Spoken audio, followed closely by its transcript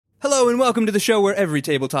Hello and welcome to the show where every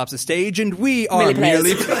tabletop's a stage, and we are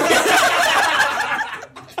merely...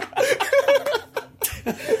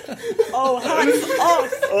 Oh, hands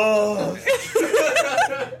off! Oh.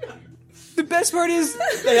 The best part is...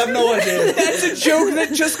 They have no idea. That's a joke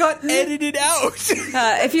that just got edited out.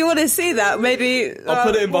 If you want to see that, maybe... I'll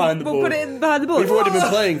put it in behind the board. We'll put it in behind the board. We've already been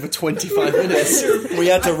playing for 25 minutes. We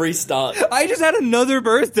had to restart. I just had another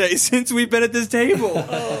birthday since we've been at this table.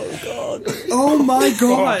 Oh, God. Oh, my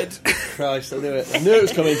God. Christ, I knew it. I knew it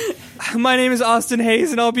was coming. My name is Austin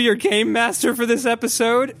Hayes, and I'll be your game master for this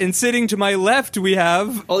episode. And sitting to my left, we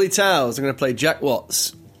have... Ollie Towers, I'm going to play Jack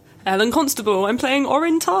Watts. Ellen Constable, I'm playing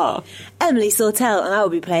Orin Tar. Emily Sawtell, and I will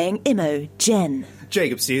be playing Imo Jen.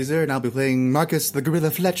 Jacob Caesar, and I'll be playing Marcus the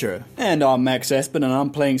Gorilla Fletcher. And I'm Max Espen, and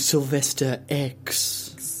I'm playing Sylvester X.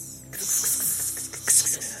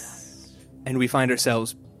 And we find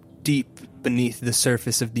ourselves deep beneath the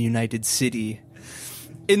surface of the United City.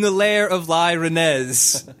 In the lair of Lai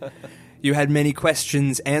Renez. You had many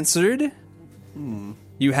questions answered.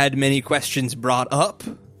 You had many questions brought up.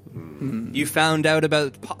 You found out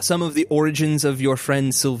about some of the origins of your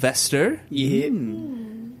friend Sylvester. Yeah.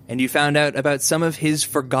 And you found out about some of his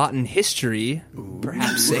forgotten history.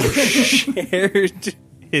 Perhaps a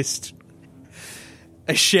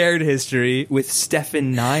shared history with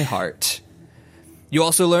Stefan Neihart. You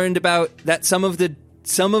also learned about that some of the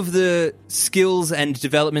skills and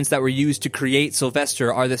developments that were used to create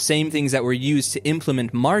Sylvester are the same things that were used to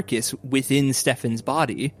implement Marcus within Stefan's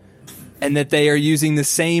body. And that they are using the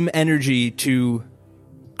same energy to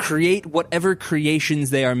create whatever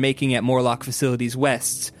creations they are making at Morlock Facilities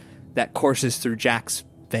West that courses through Jack's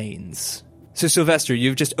veins. So, Sylvester,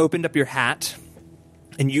 you've just opened up your hat,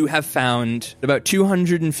 and you have found about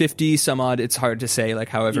 250 some odd, it's hard to say, like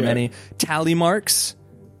however many, tally marks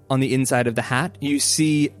on the inside of the hat. You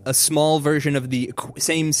see a small version of the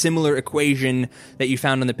same similar equation that you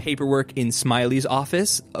found on the paperwork in Smiley's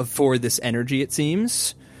office for this energy, it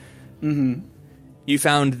seems. Mm-hmm. You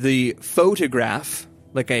found the photograph,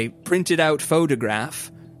 like a printed out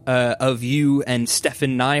photograph of you and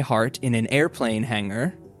Stefan Neihart in an airplane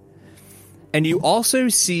hangar. And you also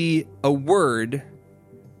see a word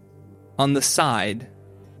on the side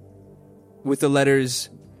with the letters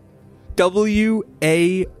WARJO.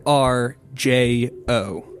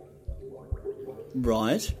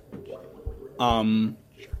 Right. I mean,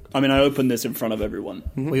 I opened this in front of everyone.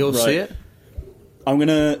 We all see it? I'm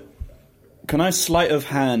gonna... Can I sleight of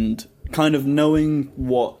hand, kind of knowing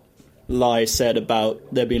what Lai said about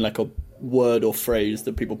there being like a word or phrase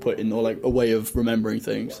that people put in, or like a way of remembering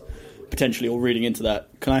things, potentially, or reading into that,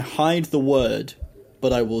 can I hide the word,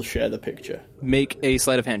 but I will share the picture? Make a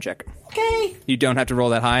sleight of hand check. Okay. You don't have to roll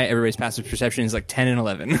that high. Everybody's passive perception is like 10 and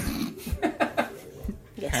 11.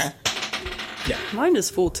 Yes. Yeah. Mine is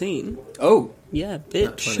 14. Oh. Yeah,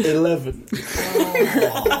 bitch. 11.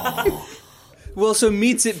 Well, so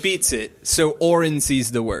meets it, beats it. So Orin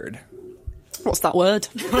sees the word. What's that word?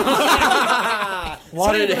 Why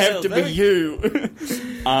did it have to be you?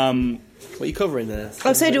 What are you covering there?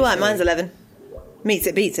 Oh, so do I. Mine's 11. Meets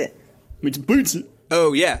it, beats it. Which boots it.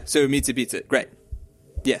 Oh, yeah. So meets it, beats it. Great.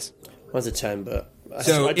 Yes. Mine's a 10, but...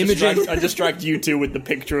 So Imogen... I distract you two with the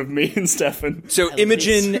picture of me and Stefan. So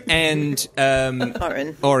Imogen and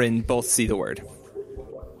Orin both see the word.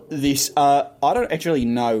 This, I don't actually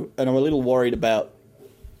know, and I'm a little worried about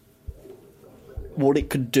what it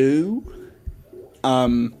could do.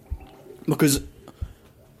 Because,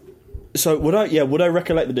 so would I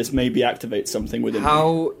recollect that this maybe activates something within me?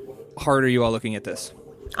 How hard are you all looking at this?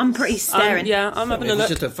 I'm pretty staring. Yeah, I'm having a It's look.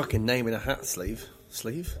 just a fucking name in a hat sleeve.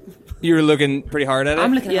 Sleeve? You're looking pretty hard at it?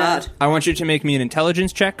 I'm looking Yeah. hard. I want you to make me an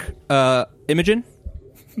intelligence check. Imogen?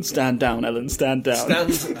 Stand down, Ellen, stand down.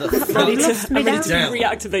 Stands the I'm ready to down.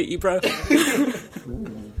 reactivate you, bro.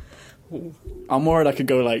 I'm worried I could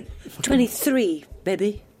go like... 23,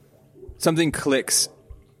 baby. Something clicks,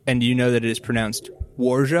 and you know that it is pronounced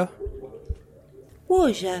Warja.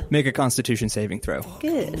 Warja. Make a Constitution saving throw.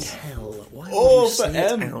 Good. Hell, why Oh, would you for say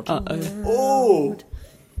it M. out? Oh!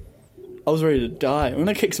 I was ready to die. I'm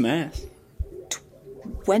gonna kick some ass.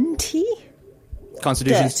 20?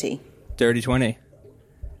 Constitution. Dirty. Dirty 20.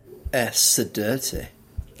 So dirty.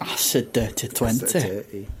 I said dirty 20. So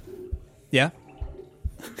dirty. Yeah?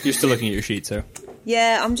 You're still looking at your sheet, so...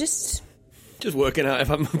 Yeah, I'm just... Just working out if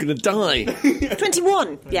I'm going to die.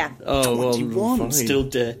 21. Yeah. Oh, well, 21. fine. Still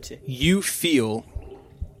dirty. You feel,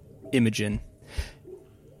 Imogen,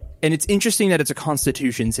 and it's interesting that it's a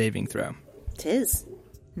Constitution saving throw. It is.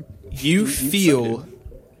 You feel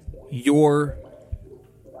your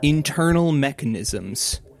internal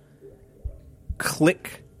mechanisms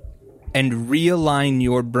click and realign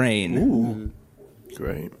your brain Ooh.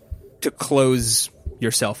 Great. to close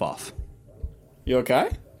yourself off. You okay?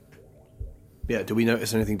 Yeah, do we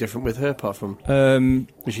notice anything different with her apart from...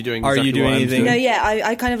 is she doing are exactly you doing what I'm anything? No, yeah,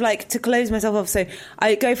 I kind of like to close myself off. So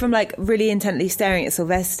I go from like really intently staring at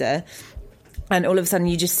Sylvester, and all of a sudden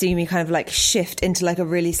you just see me kind of like shift into like a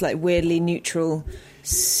really like weirdly neutral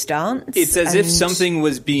stance. It's as if and- something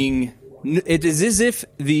was being... It is as if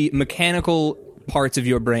the mechanical parts of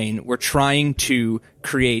your brain were trying to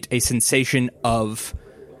create a sensation of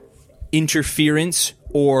interference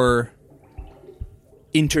or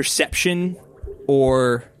interception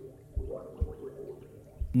or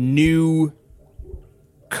new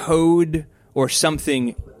code or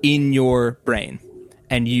something in your brain,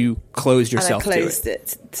 and you closed And I yourself closed to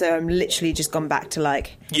it. So I'm literally just gone back to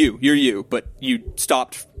like, you're you, but you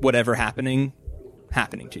stopped whatever happening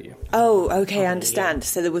to you. oh, okay, I understand.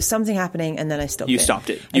 So there was something happening, and then I stopped. You it. stopped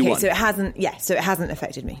it. You okay, won. so it hasn't. Yeah, so it hasn't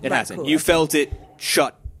affected me. It Right, hasn't. cool, You okay. felt it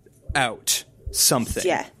shut out something.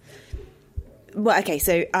 Yeah. Well, okay,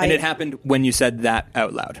 so And it happened when you said that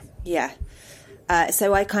out loud. Yeah.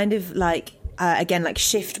 So I kind of like, again, like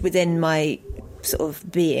shift within my sort of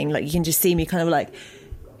being. Like you can just see me kind of like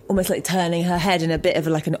almost like turning her head in a bit of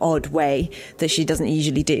like an odd way that she doesn't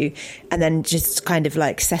usually do. And then just kind of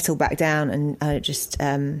like settle back down and just...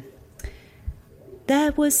 there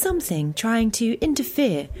was something trying to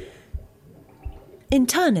interfere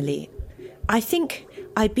internally. I think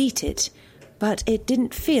I beat it, but it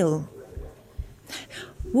didn't feel...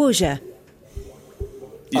 Warja.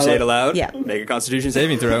 You say it aloud? Yeah. Make a Constitution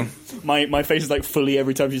saving throw. My face is like fully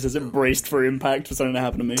every time she says it braced for impact for something to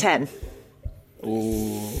happen to me. 10.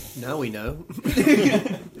 Ooh. Now we know.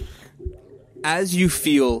 As you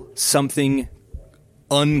feel something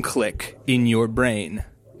unclick in your brain,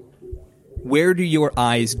 where do your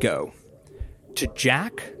eyes go? To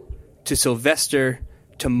Jack? To Sylvester?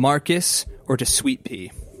 To Marcus? Or to Sweet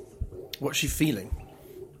Pea? What's she feeling?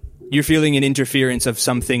 You're feeling an interference of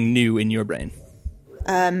something new in your brain.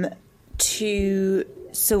 To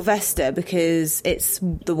Sylvester, because it's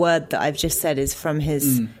the word that I've just said is from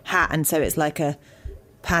his hat, and so it's like a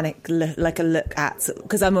panic, like a look at,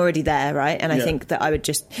 because I'm already there, right? And I Yeah. think that I would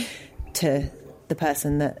just to the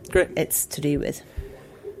person that Great. it's to do with.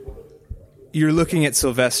 You're looking at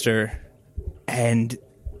Sylvester, and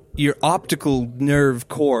your optical nerve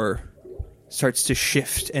core starts to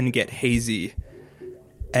shift and get hazy,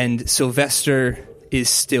 and Sylvester is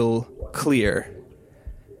still clear,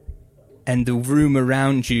 and the room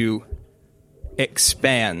around you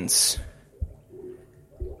expands,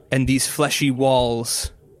 and these fleshy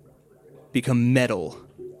walls become metal,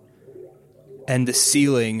 and the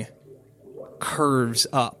ceiling curves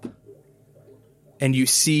up, and you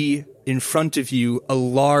see in front of you a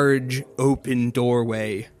large open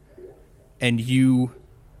doorway, and you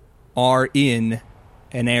are in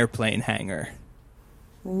an airplane hangar.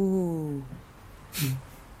 Ooh.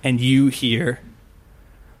 And you hear,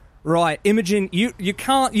 right, Imogen, you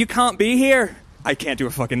can't be here. I can't do a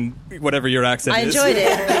fucking whatever your accent I is. enjoyed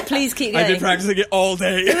it. Please keep going. I've been practicing it all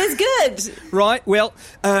day. It was good. Right, well,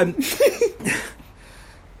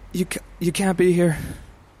 you can't be here.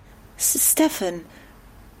 Stefan,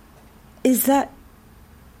 is that...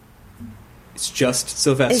 It's just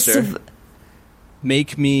Sylvester.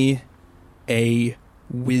 Make me a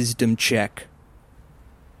wisdom check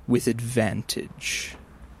with advantage.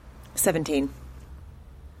 17.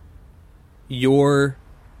 Your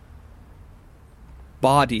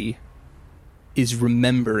body is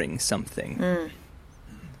remembering something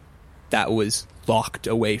that was locked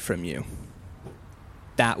away from you.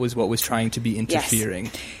 That was what was trying to be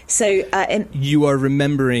interfering. So, You are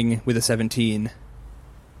remembering, with a 17,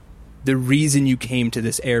 the reason you came to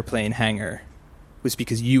this airplane hangar was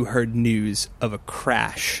because you heard news of a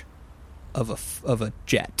crash of a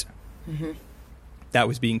jet that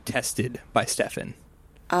was being tested by Stefan.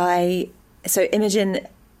 So Imogen,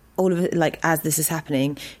 all of it, like as this is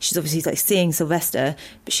happening, she's obviously like seeing Sylvester,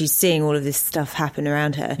 but she's seeing all of this stuff happen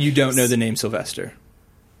around her. You don't know the name Sylvester.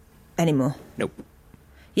 Anymore. Nope.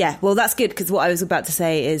 Yeah, well, that's good, because what I was about to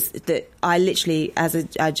say is that I literally, as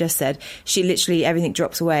I just said, she literally, everything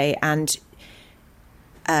drops away, and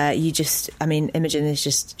you just, I mean, Imogen is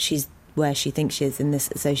just, she's where she thinks she is in this.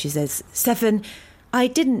 So she says, Stefan,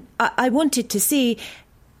 I wanted to see,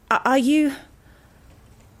 are you,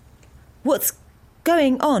 what's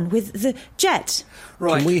going on with the jet?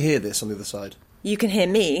 Right. Can we hear this on the other side? You can hear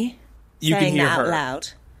me You saying can hear that out her. loud.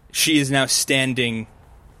 She is now standing,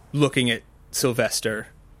 looking at Sylvester,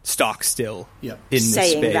 stock still Yeah. in this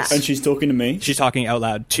Saying space. that. And she's talking to me. She's talking out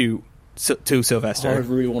loud to I Sylvester.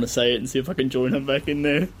 really want to say it and see if I can join her back in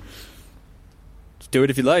there. do it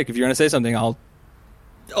if you like. If you want to say something, I'll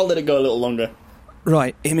let it go a little longer.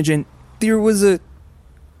 Right, Imogen, there was a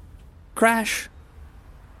crash.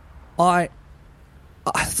 I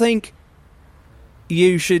think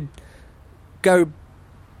you should go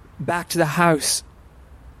back to the house.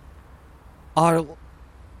 I'll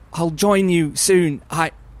join you soon.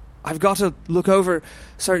 I've got to look over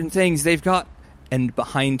certain things. They've got... And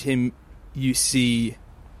behind him, you see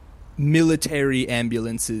military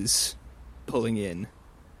ambulances pulling in.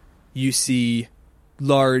 You see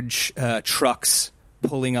large trucks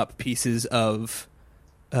pulling up pieces of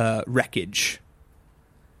wreckage.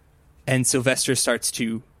 And Sylvester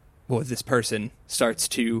this person starts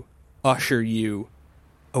to usher you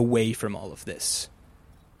away from all of this.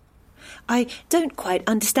 I don't quite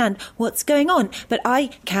understand what's going on, but I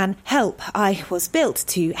can help. I was built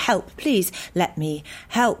to help. Please let me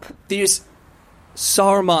help. There's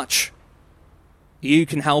so much you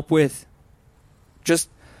can help with. Just,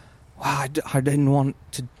 I didn't want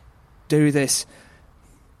to do this.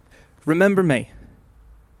 Remember me,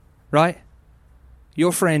 right?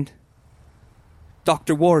 Your friend,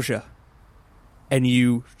 Dr. Warja. And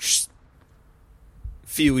you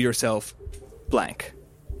feel yourself blank.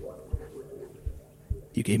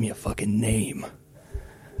 You gave me a fucking name.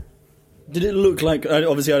 Did it look like...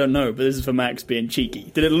 Obviously, I don't know, but this is for Max being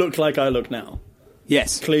cheeky. Did it look like I look now?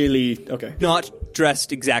 Yes. Clearly, okay. Not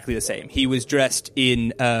dressed exactly the same. He was dressed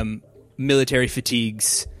in military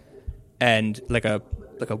fatigues and like a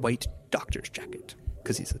white doctor's jacket,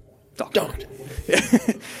 because he's a doctor.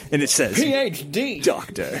 And it says... PhD!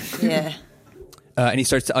 Doctor. Yeah. And he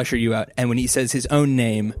starts to usher you out. And when he says his own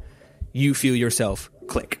name, you feel yourself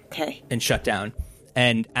click. Okay. And shut down.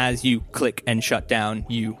 And as you click and shut down,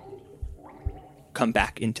 you come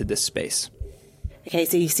back into this space. Okay,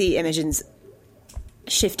 so you see Imogen's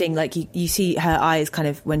shifting, like you see her eyes kind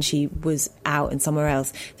of, when she was out and somewhere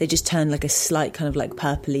else, they just turn like a slight kind of like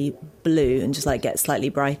purpley blue and just like get slightly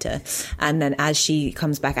brighter. And then as she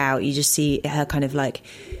comes back out, you just see her kind of like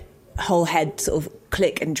whole head sort of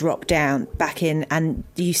click and drop down back in, and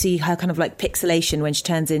you see her kind of like pixelation when she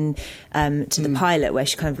turns in to the pilot, where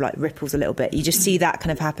she kind of like ripples a little bit. You just see that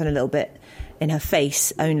kind of happen a little bit in her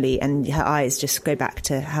face only, and her eyes just go back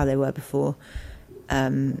to how they were before.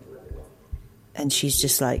 And she's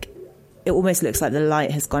just like, it almost looks like the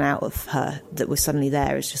light has gone out of her that was suddenly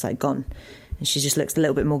there. It's just like gone, and she just looks a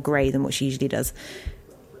little bit more grey than what she usually does.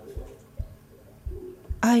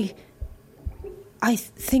 I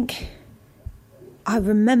think I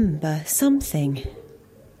remember something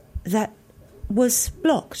that was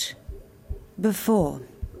blocked before.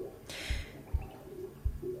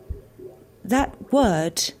 That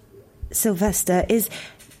word, Sylvester, is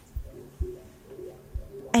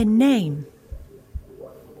a name.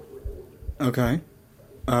 Okay.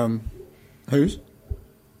 Whose?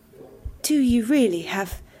 Do you really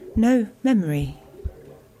have no memory?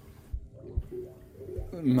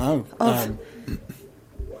 No. Of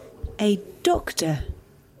a doctor?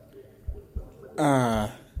 No,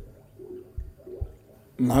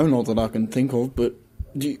 not that I can think of, but...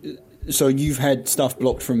 So you've had stuff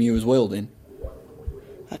blocked from you as well, then?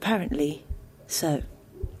 Apparently so.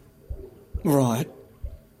 Right.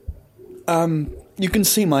 You can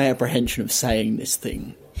see my apprehension of saying this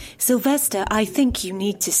thing. Sylvester, I think you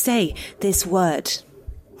need to say this word.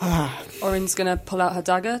 Orin's gonna pull out her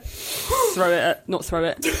dagger, throw it at... Not throw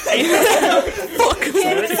it. Fuck!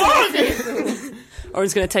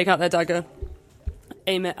 Orin's gonna take out their dagger,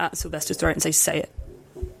 aim it at Sylvester's throat and say it.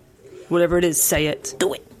 Whatever it is, say it.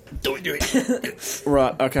 Do it. Do it.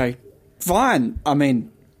 Right, okay. Fine. I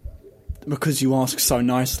mean, because you ask so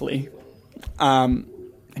nicely, and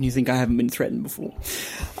you think I haven't been threatened before.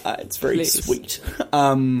 It's very Please. sweet.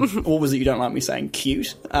 What was it you don't like me saying?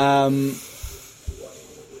 Cute?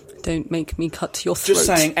 Don't make me cut your throat. Just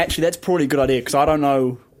saying, actually, that's probably a good idea, because I don't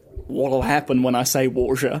know what'll happen when I say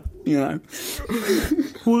Warja, you know.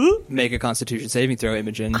 Make a Constitution saving throw,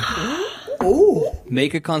 Imogen. Ooh.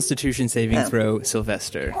 Make a Constitution saving throw,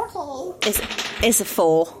 Sylvester. It's a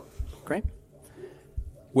 4. Great.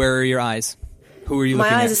 Where are your eyes? Who are you My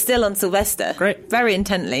looking at? eyes are still on Sylvester. Great. Very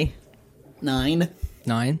intently. 9.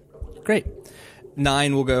 9? Great.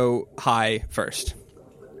 9 will go high first.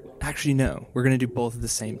 Actually, no. We're going to do both at the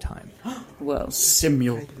same time. Whoa.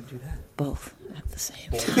 Simul. Both at the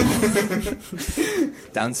same time.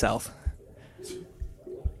 Down south.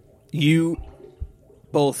 You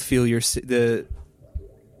both feel your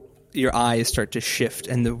eyes start to shift,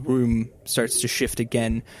 and the room starts to shift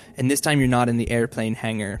again. And this time you're not in the airplane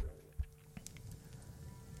hangar.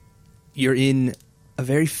 You're in a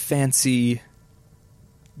very fancy,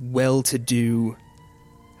 well-to-do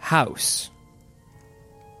house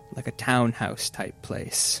like a townhouse type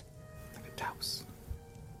place. Like a house.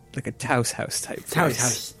 Like a Taos house type Taos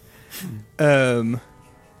place. house.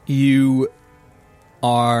 You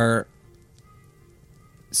are...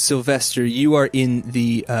 Sylvester, you are in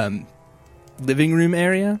the living room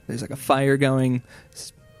area. There's like a fire going,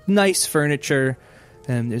 nice furniture,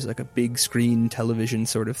 and there's like a big screen television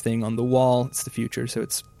sort of thing on the wall. It's the future, so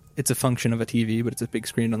it's a function of a TV, but it's a big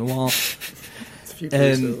screen on the wall. It's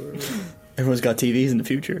future, so... Everyone's got TVs in the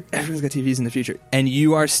future. Everyone's got TVs in the future. And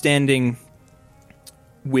you are standing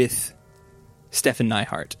with Stefan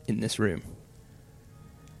Neihart in this room.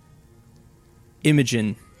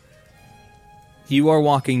 Imogen, you are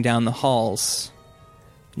walking down the halls.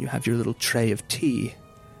 You have your little tray of tea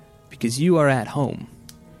because you are at home.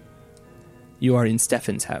 You are in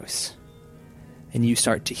Stefan's house. And you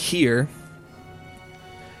start to hear...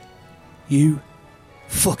 You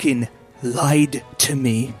fucking lied to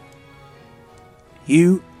me.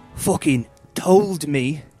 You fucking told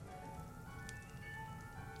me.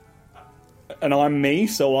 And I'm me,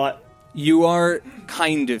 so You are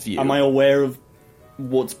kind of you. am I aware of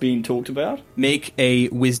what's being talked about? Make a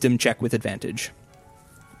wisdom check with advantage.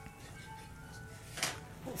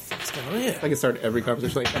 I can start every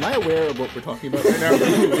conversation like, am I aware of what we're talking about right now?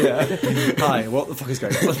 Yeah. Hi, what the fuck is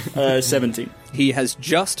going on? 17. He has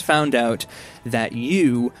just found out that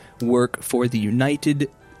you work for the United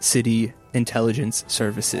City Intelligence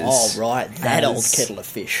Services. Oh, right. That old as kettle of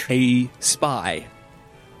fish. A spy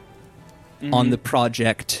on the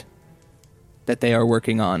project that they are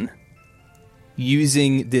working on,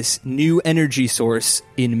 using this new energy source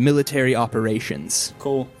in military operations.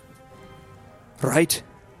 Cool. Right?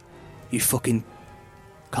 You fucking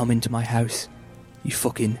come into my house. You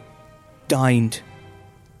fucking dined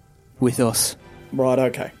with us. Right,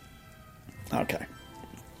 okay. Okay.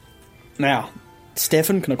 Now,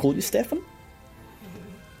 Stefan, can I call you Stefan?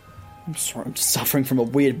 I'm sorry, I'm just suffering from a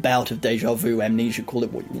weird bout of deja vu, amnesia, call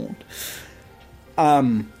it what you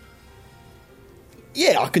want.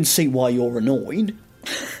 Yeah, I can see why you're annoyed.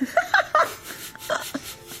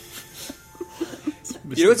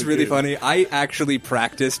 You know what's really funny? I actually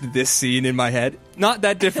practiced this scene in my head. Not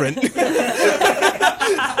that different. I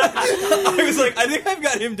was like, I think I've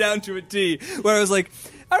got him down to a T. Where I was like,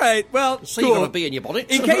 all right, well, So cool. you're going to be in your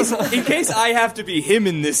bonnet? In case I have to be him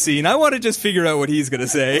in this scene, I want to just figure out what he's going to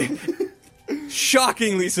say.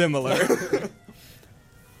 Shockingly similar.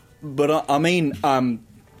 But, I mean,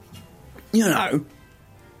 you know,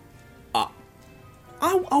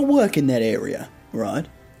 I'll work in that area, right?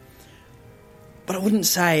 But I wouldn't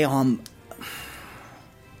say I'm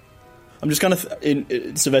just kind of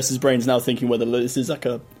in Sylvester's brain's now thinking whether this is like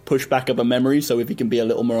a pushback of a memory, so if he can be a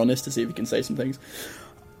little more honest to see if he can say some things.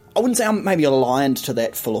 I wouldn't say I'm maybe aligned to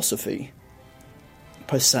that philosophy,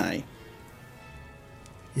 per se.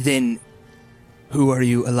 Then, who are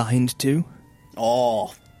you aligned to?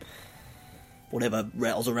 Oh, whatever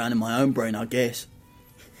rattles around in my own brain, I guess.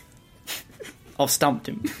 I've stumped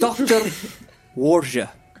him. Dr. Warja.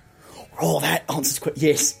 Oh, that answers quick.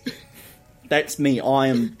 Yes, that's me. I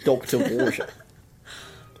am Dr. Warja.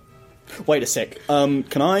 Wait a sec.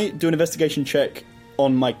 Can I do an investigation check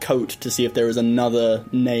on my coat to see if there is another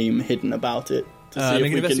name hidden about it? To see if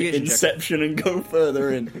make an we can investigation check. inception and go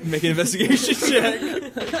further in. Make an investigation check.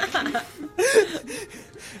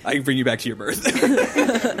 I can bring you back to your birth.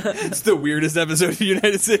 It's the weirdest episode of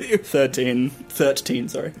United City. 13,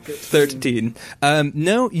 sorry. 13.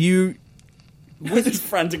 No, you... I'm just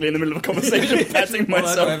frantically in the middle of a conversation patting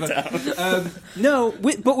myself down. No,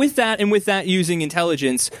 but with that using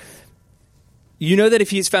intelligence, you know that if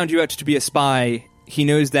he's found you out to be a spy, he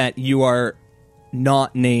knows that you are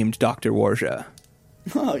not named Dr. Warja.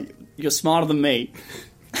 Oh, you're smarter than me.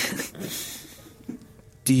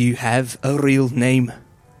 Do you have a real name?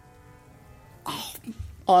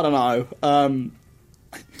 I don't know.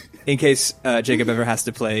 In case Jacob ever has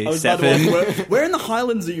to play I was about to ask, Stefan. where in the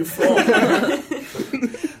Highlands are you from?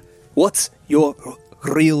 What's your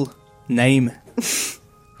real name?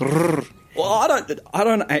 Well, I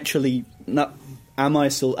don't actually. No, am I?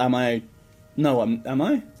 No, am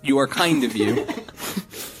I? You are kind of you.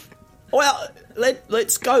 Well,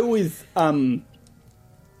 let's go with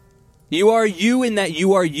You are you in that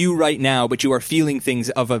you are you right now, but you are feeling things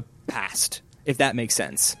of a past, if that makes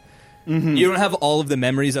sense. Mm-hmm. You don't have all of the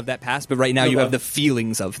memories of that past, but right now you have the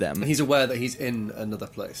feelings of them. He's aware that he's in another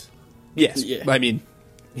place. Yes. Yeah. I mean,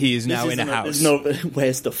 he is now in a house.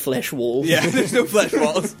 Where's the flesh walls? Yeah, there's no flesh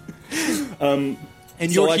walls. And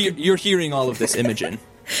so you're hearing all of this, Imogen.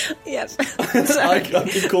 Yes. I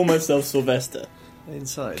could call myself Sylvester.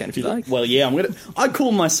 Inside. Can if you like. Well, yeah, I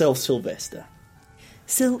call myself Sylvester.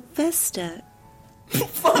 Sylvester,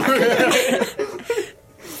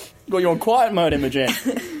 Got you on quiet mode, Imogen.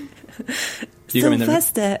 You come in there.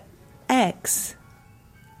 Sylvester X.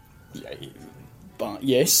 But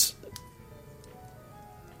yes,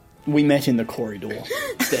 we met in the corridor.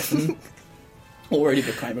 Stefan already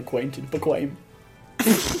became acquainted.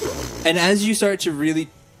 And as you start to really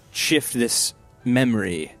shift this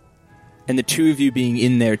memory, and the two of you being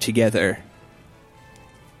in there together,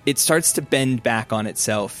 it starts to bend back on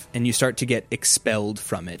itself, and you start to get expelled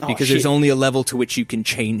from it, because there's only a level to which you can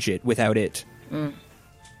change it without it.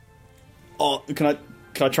 Oh, can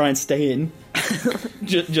I try and stay in?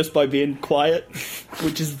 just by being quiet?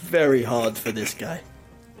 Which is very hard for this guy.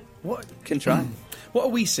 What Can try. What are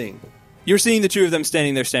we seeing? You're seeing the two of them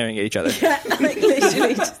standing there staring at each other. Like,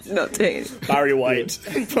 literally just not doing it. Barry White.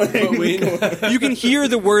 You can hear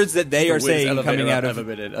the words that they are saying coming out of...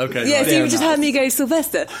 Okay. Yeah, right. so you just heard me go,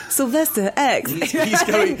 Sylvester X. He's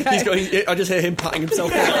going. I just hear him patting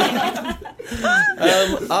himself.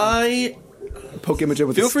 I Poke Imogen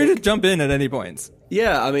with Feel a free stick. to jump in at any points.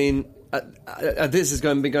 Yeah, I mean, this has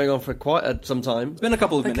been going on for quite some time, It's been a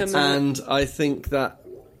couple of minutes. and I think that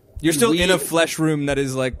You're still in a flesh room that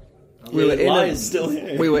is like... we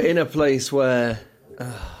were in a place where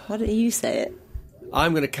Why don't you say it?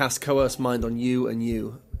 I'm going to cast Coerce Mind on you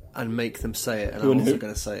and make them say it, and Who I'm and also who?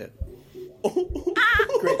 going to say it.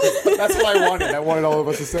 That's what I wanted. I wanted all of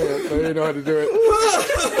us to say it, but I didn't know how to do it.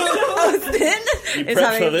 You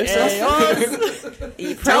prepped for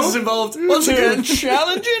this? Towels involved once again.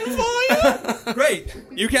 Challenging for you? Great.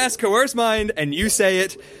 You cast Coerce Mind, and you say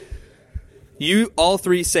it. You all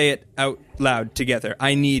three say it out loud together.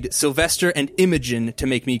 I need Sylvester and Imogen to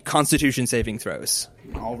make me Constitution saving throws.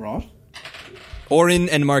 All right. Orin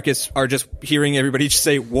and Marcus are just hearing everybody just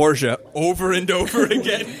say Warja over and over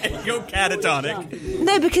again and go catatonic.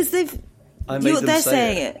 No, because they've... I made them they're say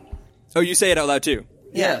saying it. it. Oh, you say it out loud too?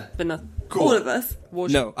 Yeah. But no. Cool. All of us.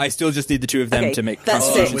 No, I still just need the two of them Okay, to make that's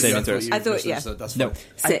Constitution six. saving throws. I thought, yeah. That's No.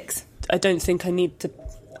 6. I don't think I need to.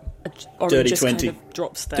 Or Dirty it just 20. kind of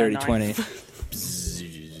drops there. Dirty now. 20.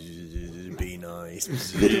 Be nice.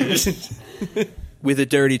 With a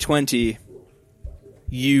dirty 20,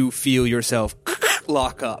 you feel yourself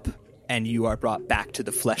lock up, and you are brought back to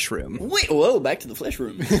the flesh room. Wait, whoa, back to the flesh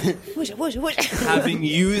room. Having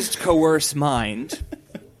used Coerce Mind,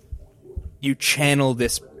 you channel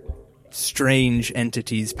this strange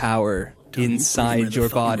entity's power inside your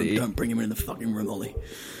body. Don't bring him in the fucking room, Ollie.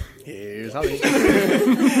 Here's Holly.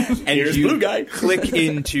 And Here's you Blue Guy. click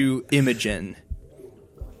into Imogen.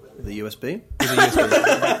 The USB.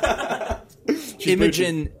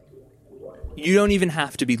 Imogen, you don't even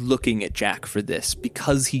have to be looking at Jack for this,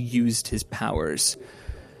 because he used his powers.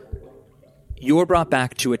 You're brought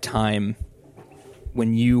back to a time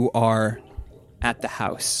when you are at the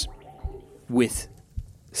house with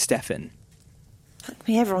Stefan. Fuck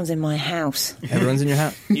me, everyone's in my house. Everyone's in your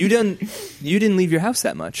house. You didn't leave your house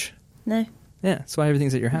that much. No? Yeah, that's why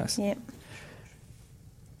everything's at your house. Yep.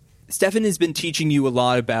 Stefan has been teaching you a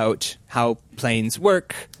lot about how planes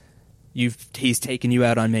work. He's taken you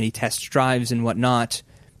out on many test drives and whatnot.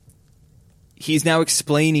 He's now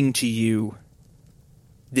explaining to you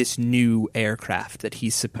this new aircraft that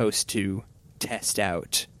he's supposed to test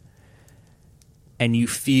out. And you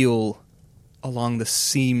feel along the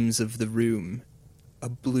seams of the room a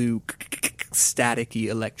blue staticky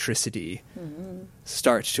electricity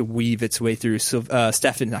start to weave its way through.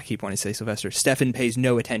 Stefan, I keep wanting to say Sylvester. Stefan pays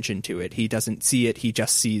no attention to it. He doesn't see it. He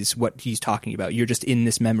just sees what he's talking about. You're just in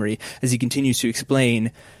this memory as he continues to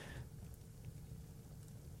explain.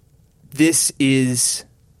 This is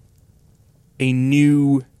a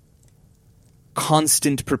new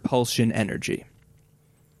constant propulsion energy.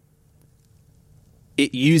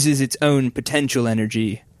 It uses its own potential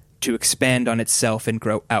energy to expand on itself and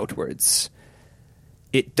grow outwards.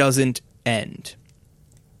 It doesn't end.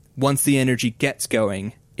 Once the energy gets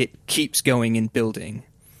going, it keeps going and building.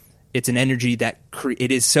 It's an energy that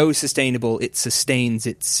it is so sustainable, it sustains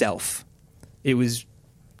itself. It was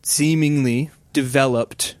seemingly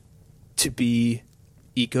developed to be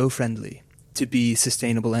eco-friendly, to be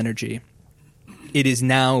sustainable energy. It is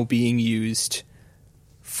now being used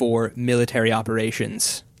for military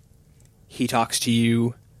operations. He talks to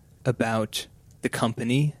you about the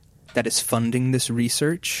company that is funding this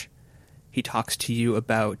research. He talks to you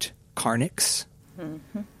about Carnix.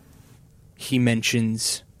 Mm-hmm. He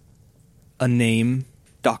mentions a name,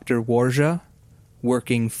 Dr. Warja,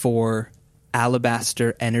 working for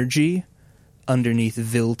Alabaster Energy underneath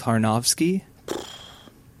Vil Tarnovsky.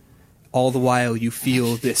 All the while you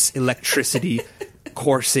feel this electricity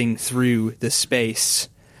coursing through the space.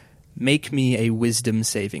 Make me a wisdom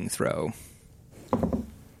saving throw.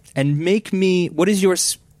 And make me... What is your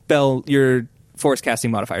spell, your force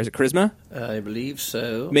casting modifier? Is it charisma? I believe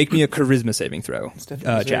so. Make me a charisma saving throw,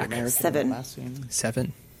 Jack. 7.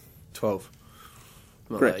 7. 12.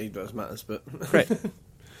 Not Great. that either matters, but... Great.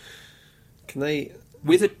 Can they...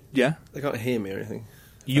 With it, yeah. They can't hear me or anything.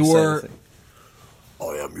 You're... I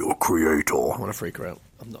am your creator. I want to freak her out.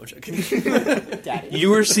 I'm not joking.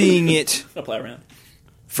 You are seeing it I'll play around.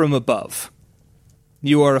 from above.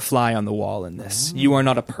 You are a fly on the wall in this. You are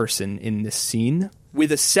not a person in this scene.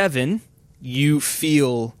 With a 7, you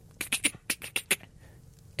feel...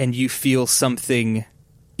 And you feel something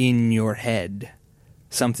in your head.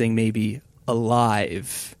 Something maybe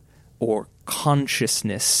alive or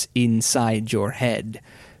consciousness inside your head.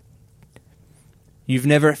 You've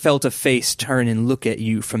never felt a face turn and look at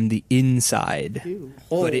you from the inside,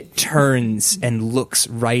 but it turns and looks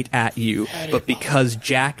right at you. But because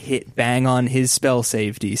Jack hit bang on his spell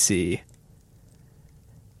save DC,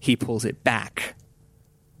 he pulls it back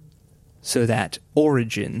so that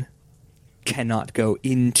Origin cannot go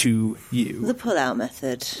into you. The pull-out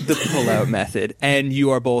method. The pull-out method. And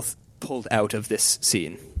you are both pulled out of this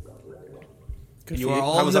scene. You are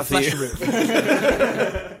all in the flesh room.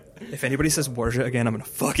 If anybody says Warsha again, I'm going to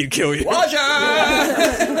fucking kill you. It's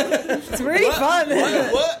really fun.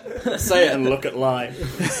 What? Say it and look at Lai.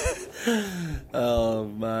 Oh,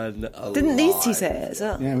 man. Didn't these two say it as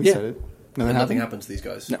well? Yeah, we Yeah. said it. Nothing happened to these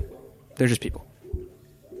guys. No. They're just people.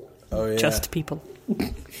 Oh, yeah. Just people.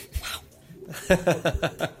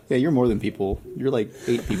 Yeah, you're more than people. You're like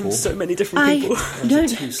 8 people. So many different I people. don't...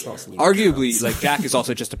 Two slots in you. Arguably, like, Jack is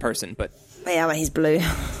also just a person, but... Yeah, well, he's blue.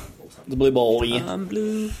 The blue ball. I'm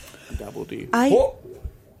blue. Double D.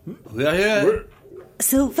 Yeah.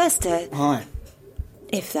 Sylvester, Hi.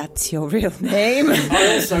 if that's your real name.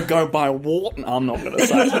 I also go by Wharton. I'm not going to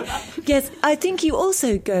say that. Yes, I think you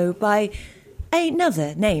also go by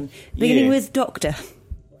another name, beginning Yeah. with Doctor.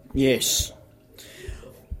 Yes.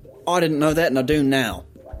 I didn't know that, and I do now.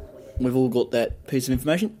 We've all got that piece of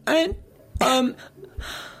information. And, And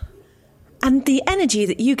the energy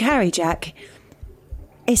that you carry, Jack,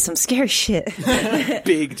 is some scary shit.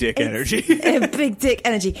 Big dick energy. Big dick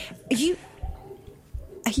energy. Are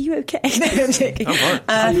you okay? No, I'm joking.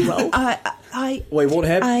 Wait, what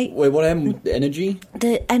happened? I- Wait, what happened with the energy?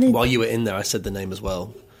 The energy. While you were in there, I said the name as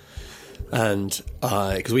well. And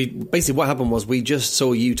because we basically what happened was we just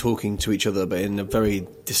saw you talking to each other, but in a very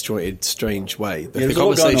disjointed, strange way. The there's a lot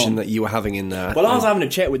going conversation on. that you were having in there. Well, I was having a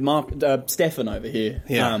chat with Stefan over here.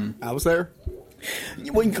 Yeah. I was there.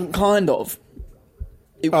 Well, kind of.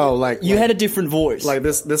 You had a different voice. Like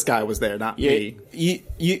this guy was there, not me.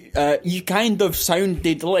 You kind of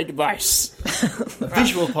sounded like this.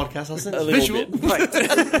 visual podcast, I said. A little Visual? bit. Right.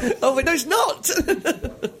 Oh, wait, no, it's not!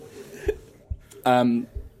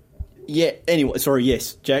 Yeah, anyway, sorry,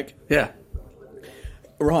 yes, Jack. Yeah.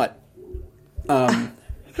 Right. I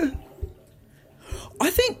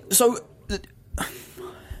think, so... I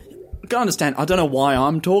can understand, I don't know why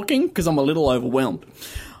I'm talking, because I'm a little overwhelmed.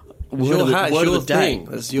 It's your thing.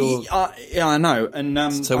 That's your... Yeah, I know.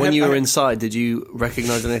 And So when you were inside, did you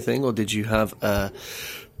recognise anything, or did you have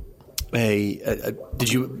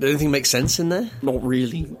did anything make sense in there? Not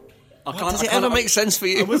really. Does it ever make sense for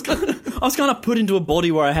you? I was kind of put into a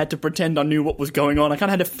body where I had to pretend I knew what was going on. I kind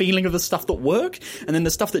of had a feeling of the stuff that worked, and then the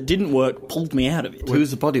stuff that didn't work pulled me out of it.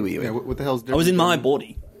 Whose body were you in? Yeah, what the hell's different? I was in my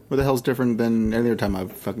body. What the hell's different than any other time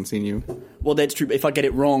I've fucking seen you? Well, that's true. But if I get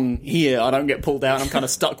it wrong here, I don't get pulled out. I'm kind of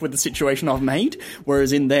stuck with the situation I've made.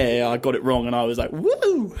 Whereas in there, I got it wrong, and I was like,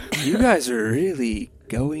 "Woo!" You guys are really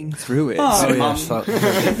going through it. Oh, yes,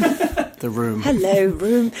 the room. Hello,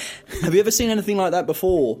 room. Have you ever seen anything like that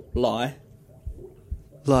before, Lai?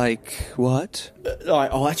 Like, what?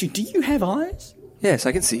 Actually, do you have eyes? Yes,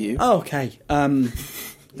 I can see you. Oh, okay.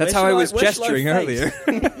 That's how I was gesturing earlier.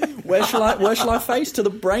 Where shall I face? To the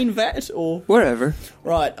brain vat or Wherever.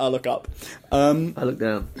 right? I look up. I look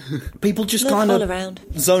down. People just Look kind all of around.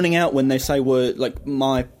 zoning out when they say words, like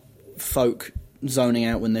my folk zoning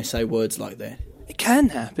out when they say words like that. It can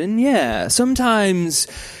happen, yeah. Sometimes,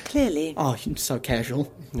 Clearly. Oh, you're so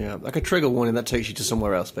casual. Yeah, like a trigger warning that takes you to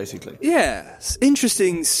somewhere else, basically. yeah.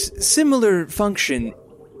 Interesting, similar function.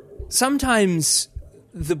 Sometimes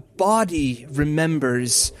the body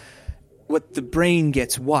remembers what the brain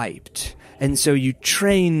gets wiped, and so you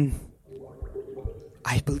train...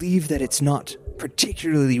 I believe that it's not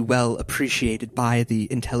particularly well appreciated by the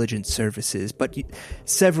intelligence services, but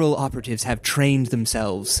several operatives have trained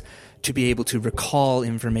themselves to be able to recall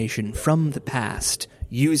information from the past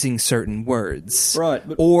using certain words, Right,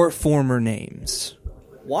 but- or former names.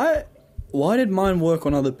 Why did mine work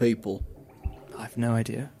on other people? I have no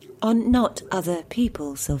idea. on not other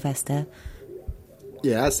people, Sylvester.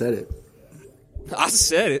 Yeah, I said it. I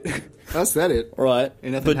said it. I said it. Right.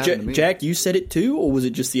 Ain't nothing But happened to me. Jack, you said it too, or was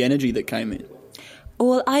it just the energy that came in?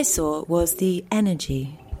 All I saw was the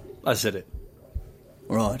energy. I said it.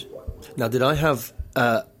 Right. Now, did I have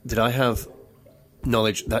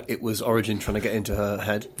knowledge that it was Origin trying to get into her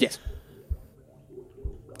head? Yes.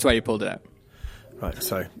 That's why you pulled it out. Right,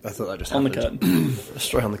 sorry. I thought that just On the happened. curtain.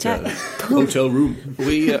 Straight on the Jack, curtain. Hotel room.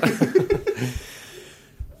 We,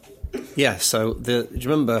 yeah, so, do you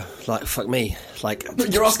remember, like, fuck me, like...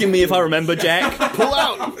 You're asking me if I remember, Jack? Pull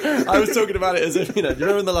out! I was talking about it as if, you know, do you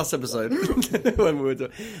remember in the last episode? When we were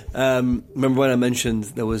talking... remember when I mentioned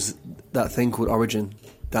there was that thing called Origin,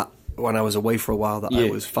 that when I was away for a while, that I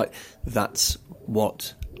was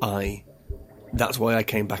that's why I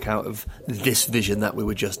came back out of this vision that we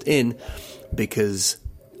were just in, because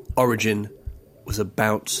Origin was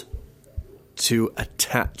about to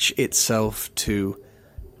attach itself to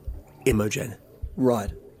Imogen.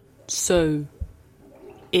 Right. So,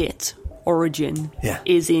 Origin, Yeah.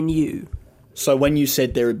 is in you. So when you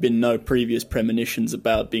said there had been no previous premonitions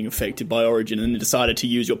about being affected by Origin and decided to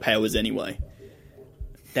use your powers anyway,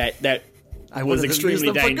 that I was wanted to extremely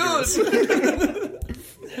use them for dangerous.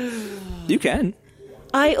 You can.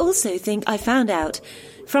 I also think I found out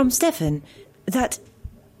from Stefan that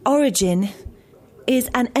Origin is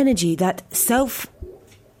an energy that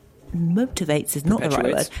self-motivates, is not the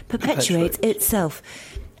right word, perpetuates itself.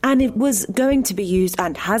 And it was going to be used,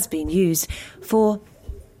 and has been used, for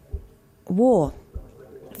war.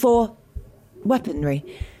 For weaponry.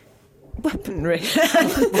 Weaponry.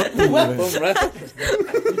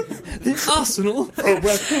 The arsenal.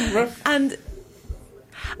 And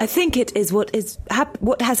I think it is what has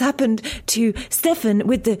happened to Stefan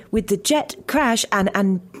with the jet crash,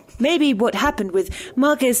 and maybe what happened with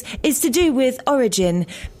Marcus is to do with Origin.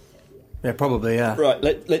 Yeah, probably, yeah. Right,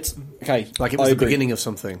 let's... Okay, Like it was the beginning of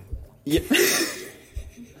something. Yeah.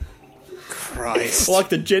 Christ. Like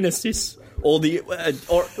the Genesis. Or the...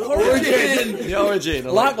 Origin! The Origin.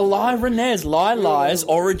 Like lie, Renez, lie, lies,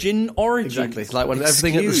 origin. Exactly. It's like when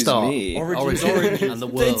everything at the Excuse start. me. Origin. And the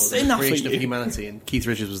world. It's enough the creation for of you. humanity. And Keith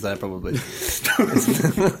Richards was there, probably.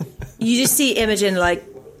 You just see Imogen, like,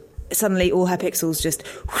 suddenly all her pixels just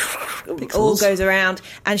all goes around,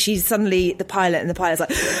 and she's suddenly the pilot, and the pilot's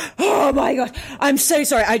like, oh my god, I'm so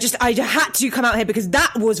sorry, I had to come out here because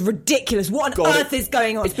that was ridiculous. What on earth is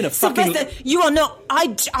going on? It's been a fucking... Sylvester, you are not...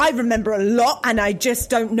 I remember a lot, and I just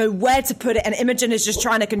don't know where to put it, and Imogen is just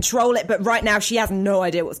trying to control it, but right now she has no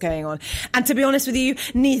idea what's going on. And to be honest with you,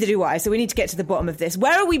 neither do I, so we need to get to the bottom of this.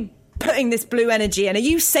 Where are we putting this blue energy, and are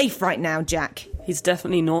you safe right now, Jack? He's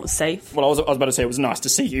definitely not safe. Well, I was about to say it was nice to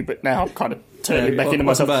see you, but now I'm kind of turning back into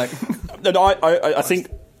myself. Back. No, I think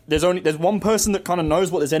there's one person that kind of knows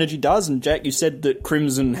what this energy does, and Jack, you said that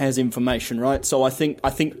Crimson has information, right? So I think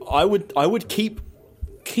I would keep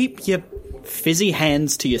your fizzy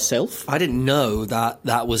hands to yourself. I didn't know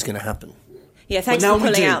that was going to happen. Yeah, thanks now for we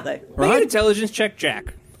pulling do. out, though. Make an intelligence check,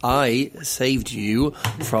 Jack. I saved you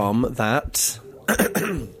from that.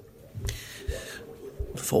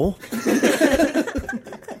 4?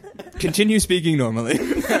 Continue speaking normally.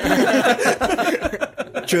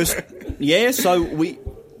 So let's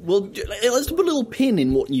put a little pin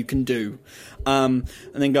in what you can do, and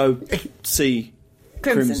then go see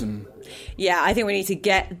Crimson. Yeah, I think we need to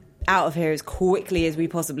get out of here as quickly as we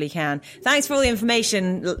possibly can. Thanks for all the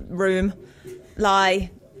information, room. Lie.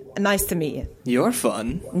 Nice to meet you. You're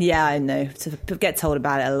fun. Yeah, I know. To get told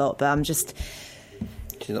about it a lot, but I'm just...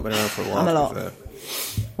 She's not been around for a while. I'm a lot.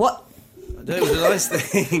 What? It was a nice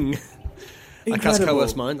thing. I cast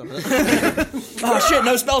Coerce Mind on it. Oh shit!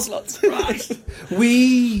 No spell slots.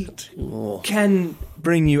 We can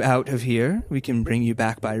bring you out of here. We can bring you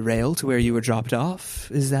back by rail to where you were dropped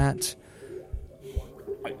off. Is that...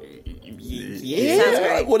 Sounds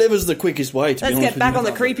great. Whatever's the quickest way. To Let's be honest get back with on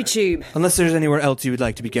the creepy tube. Unless there's anywhere else you would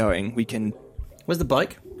like to be going, we can... Where's the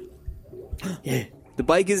bike? Yeah. The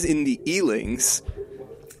bike is in the Ealings.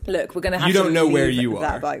 Look, we're going to have You to don't know leave where you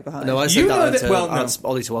that are. bike behind. No, I said You that. know that- well, no. That's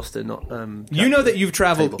Ollie to Austin, not. You know that you've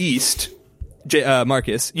traveled Table. east,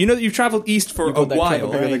 Marcus. You know that you've traveled east for a Clever while.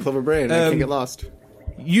 brain, that clever brain. I can't get lost.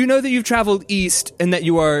 You know that you've traveled east and that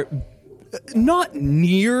you are not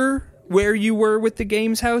near where you were with the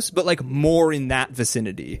games house, but like more in that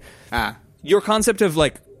vicinity. Your concept of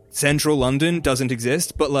like central London doesn't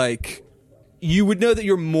exist, but like you would know that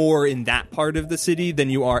you're more in that part of the city than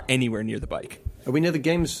you are anywhere near the bike. Are we near the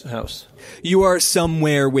games house? You are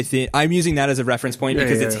somewhere within... I'm using that as a reference point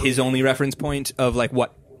because it's yeah. his only reference point of like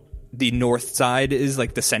what the north side is,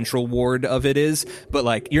 like the central ward of it is, but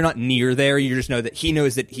like you're not near there. You just know that he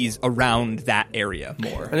knows that he's around that area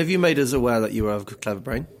more. And have you made us aware that you have a clever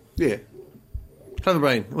brain? Yeah. Clever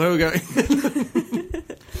brain, where are we going?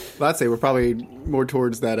 Well, I'd say we're probably more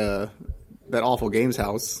towards that awful games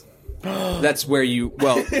house. That's where you're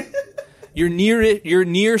near it. You're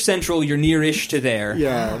near central. You're near-ish to there.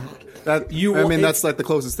 Yeah. That's like the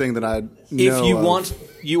closest thing that I know. If you want,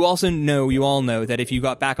 you all know that if you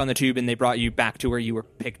got back on the tube and they brought you back to where you were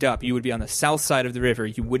picked up, you would be on the south side of the river.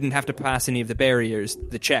 You wouldn't have to pass any of the barriers,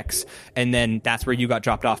 the checks, and then that's where you got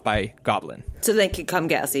dropped off by Goblin. So they could come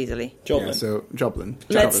get us easily. Joblin. Yeah, so Joblin.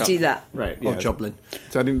 Let's do that. Right. Yeah. Joblin.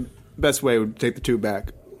 So I think the best way would take the tube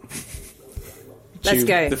back. Let's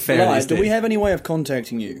go. The fair Do we have any way of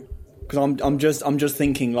contacting you? Because I'm just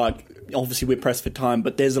thinking, like, obviously we're pressed for time,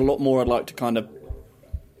 but there's a lot more I'd like to kind of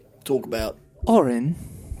talk about. Orin,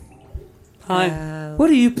 Hi.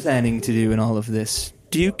 what are you planning to do in all of this?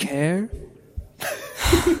 Do you care?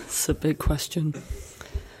 It's a big question.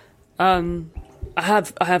 I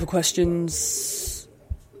have questions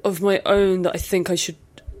of my own that I think I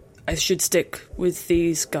should stick with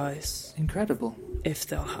these guys Incredible. if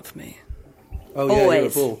they'll have me. Oh, yeah, Always. you're a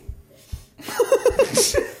fool.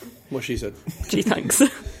 What she said. Gee, thanks.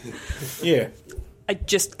 Yeah.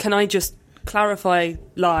 Can I just clarify,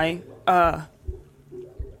 Lai?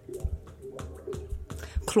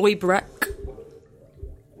 Chloe Breck,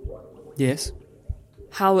 Yes.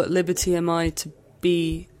 how at liberty am I to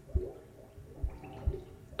be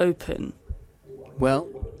open? Well,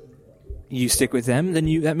 you stick with them,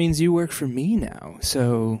 then that means you work for me now.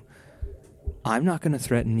 So I'm not going to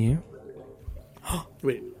threaten you.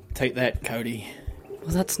 Wait, take that, Cody.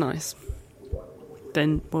 Well, that's nice.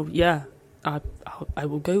 Then, well, yeah, I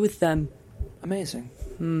will go with them. Amazing.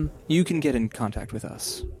 You can get in contact with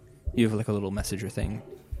us. You have like a little messenger thing.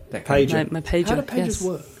 That Pager. My pager. How do pages yes.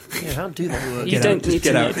 work? Yeah, how do they work? You don't need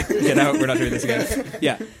get to out. know. Get out. We're not doing this again.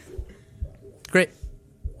 Yeah. Great.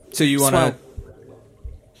 So you want to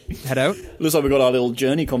head out? Looks like we got our little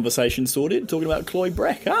journey conversation sorted, talking about Chloe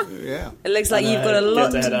Breck, huh? Yeah. It looks like you've got a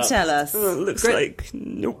lot Get to head to up. tell us. Looks like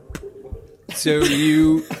nope. So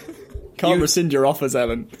you Can't rescind your offers,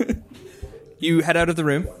 Ellen. you head out of the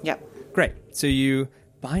room. Yep. Great. So you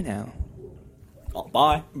bye now. Oh,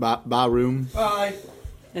 bye. Bar room. Bye.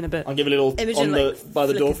 In a bit. I'll give a little Imogen, by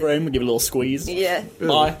the door flickers frame. I'll give a little squeeze. Yeah.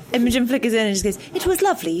 Bye. Imogen flickers in and just goes, "It was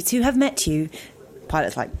lovely to have met you."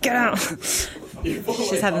 Pilot's like, "Get out."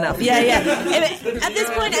 She's had enough. Yeah. At this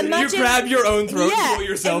point, imagine You grab your own throat yeah, and pull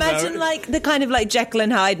yourself imagine out. like the kind of like Jekyll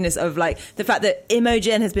and Hydeness of like the fact that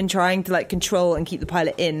Imogen has been trying to like control and keep the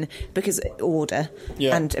pilot in because order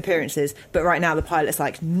and appearances, but right now the pilot's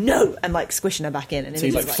like no and like squishing her back in, and So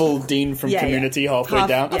he's like full Dean from Community halfway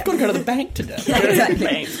down. I've got to go to the bank today.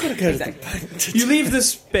 Exactly. You leave the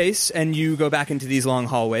space and you go back into these long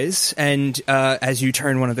hallways, and as you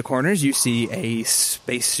turn one of the corners, you see a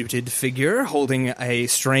space-suited figure holding a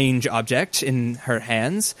strange object in her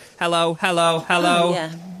hands. Hello. Oh, yeah.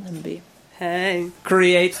 Maybe. Hey.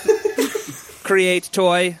 Create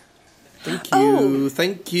toy.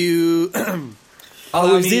 Thank you.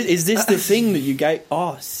 Oh, is this the thing that you gave?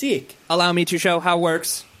 Oh, sick. Allow me to show how it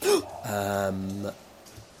works.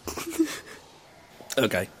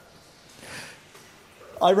 Okay.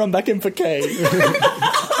 I run back in for Kay.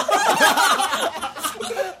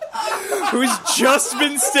 Who's just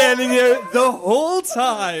been standing there the whole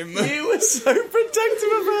time. You were so protective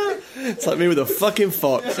of her. It's like me with a fucking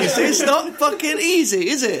fox. You see, it's not fucking easy,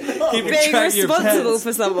 is it? Keeping Being track of your responsible pets.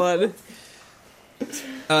 for someone.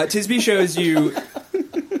 Tisby shows you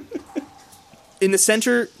in the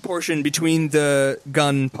center portion between the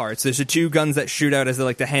gun parts. There's the two guns that shoot out as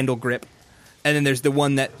the handle grip, and then there's the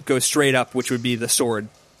one that goes straight up, which would be the sword,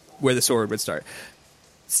 where the sword would start.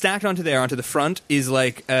 Stacked onto the front is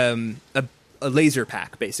like a laser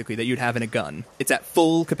pack, basically, that you'd have in a gun. It's at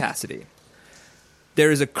full capacity.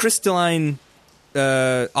 There is a crystalline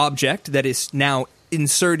object that is now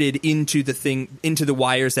inserted into the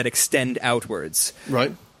wires that extend outwards.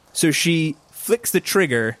 Right. So she flicks the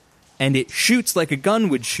trigger, and it shoots like a gun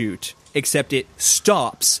would shoot, except it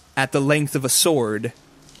stops at the length of a sword.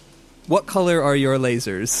 What color are your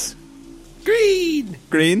lasers? Green.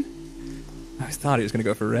 Green? I thought he was going to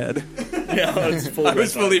go for red. Yeah, I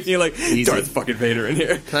was fully feeling like Darth fucking Vader in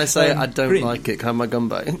here. Can I say I don't green. like it? Can I have my gun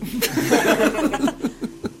back?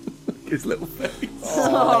 His little face.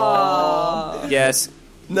 Yes.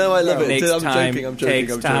 No, I love it. Takes I'm time, joking.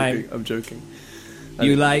 takes time. I'm joking.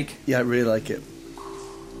 You like? Yeah, I really like it.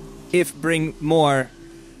 If bring more,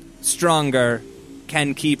 stronger,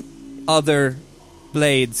 can keep other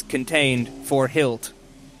blades contained for hilt.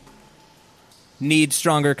 need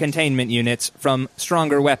stronger containment units from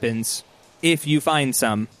stronger weapons. If you find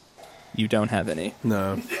some, you don't have any.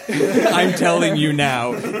 No. I'm telling you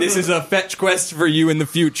now. This is a fetch quest for you in the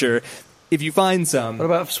future. If you find some... What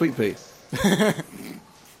about Sweet Pea?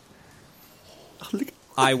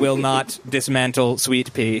 I will not dismantle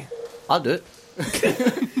Sweet Pea. I'll do it.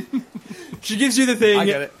 She gives you the thing. I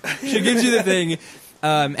get it. She gives you the thing,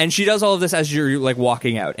 and she does all of this as you're like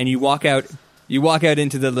walking out, and you walk out. You walk out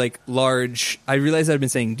into the like large. I realize I've been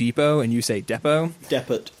saying depot, and you say depot.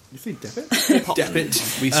 Depot. You say debit? Depot.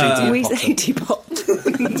 We say We say depot.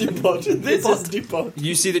 Depot. This is depot.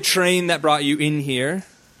 You see the train that brought you in here,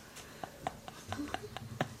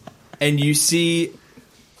 and you see.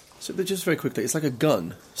 So, but just very quickly, it's like a gun.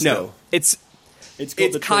 No, Still. it's It's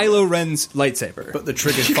got the Kylo Ren's lightsaber. But the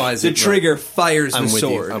trigger fires the it. trigger fires I'm the with you,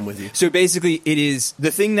 sword. I'm with you. So basically, it is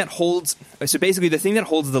the thing that holds. So basically, the thing that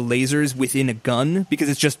holds the lasers within a gun, because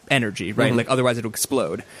it's just energy, right? Like otherwise, it'll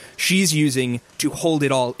explode. She's using to hold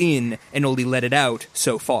it all in and only let it out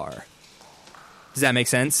so far. Does that make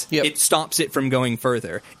sense? Yep. It stops it from going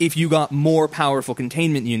further. If you got more powerful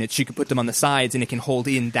containment units, you could put them on the sides, and it can hold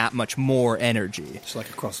in that much more energy. It's like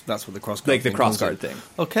a cross. That's what the cross. Like the thing cross comes guard in. thing.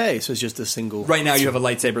 Okay, so it's just a single. Right now, you have a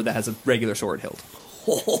lightsaber that has a regular sword hilt.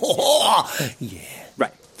 Yeah.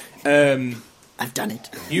 Right. I've done it.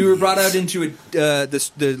 You were brought out into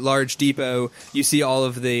the large depot. You see all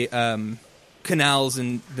of the canals,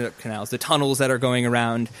 the tunnels that are going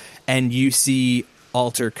around, and you see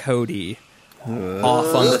Alter Cody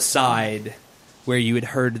off on the side where you had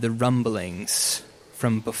heard the rumblings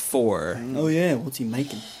from before. Oh yeah, what's he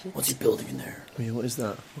making? What's he building in there? Oh, yeah, what is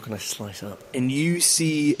that? What can I slice up? And you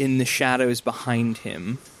see in the shadows behind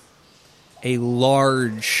him a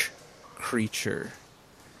large creature,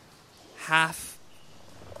 half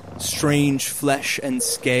strange flesh and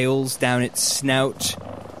scales down its snout,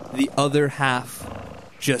 the other half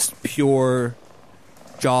just pure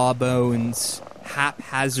jawbones,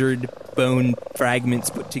 haphazard bone fragments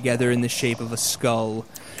put together in the shape of a skull.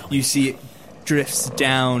 You see it drifts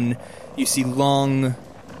down. You see long,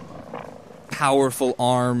 powerful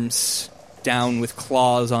arms down with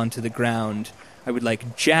claws onto the ground. I would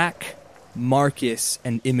like Jack, Marcus,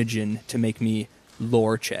 and Imogen to make me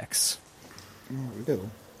lore checks. Oh, we do.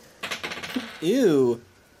 Ew.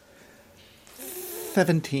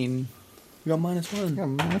 17. You got -1. Yeah,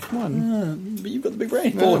 -1. But you've got the big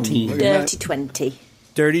brain. 14. Dirty 20.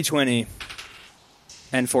 Dirty 20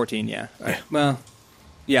 and 14, yeah. Well,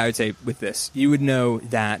 yeah, I would say with this. You would know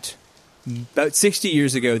that about 60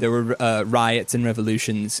 years ago there were riots and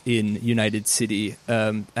revolutions in United City.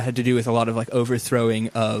 It had to do with a lot of like overthrowing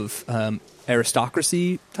of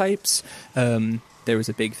aristocracy types. There was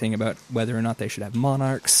a big thing about whether or not they should have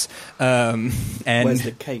monarchs. And Where's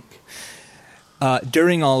the cake?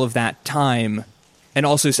 during all of that time, and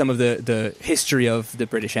also some of the history of the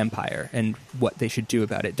British Empire and what they should do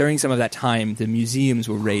about it. During some of that time, the museums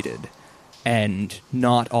were raided, and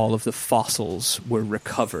not all of the fossils were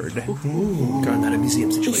recovered. Going at a museum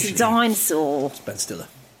It's a situation. dinosaur. Ben Stiller.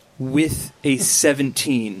 With a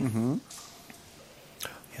 17,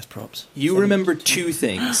 Yes, props. you remember two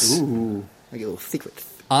things. Ooh, I get a little secret.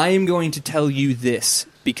 I am going to tell you this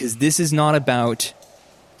because this is not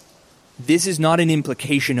an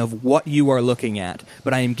implication of what you are looking at,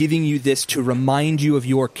 but I am giving you this to remind you of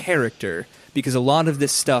your character, because a lot of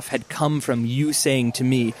this stuff had come from you saying to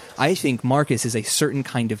me, I think Marcus is a certain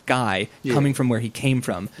kind of guy coming from where he came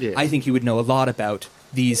from. Yeah. I think he would know a lot about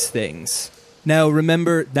these things. Now,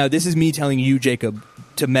 remember, this is me telling you, Jacob,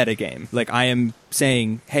 to metagame. Like, I am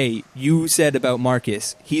saying, hey, you said about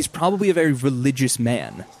Marcus, he's probably a very religious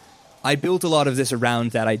man. I built a lot of this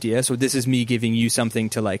around that idea, so this is me giving you something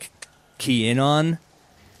to, like, key in on.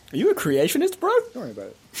 Are you a creationist, bro? Don't worry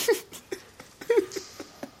about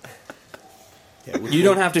it. You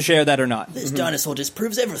don't have to share that or not. This dinosaur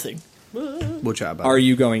disproves everything. We'll chat about Are it.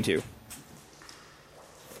 you going to?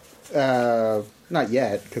 Not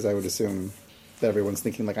yet, because I would assume that everyone's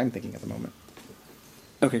thinking like I'm thinking at the moment.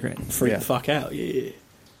 Okay, great. Freak the fuck out, yeah.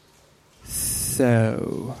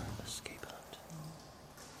 So,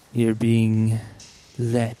 you're being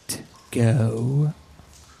let go.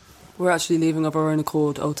 We're actually leaving of our own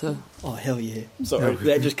accord, Alter. Oh, hell yeah. Sorry,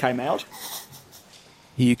 that just came out.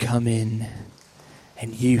 You come in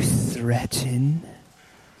and you threaten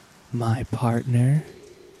my partner.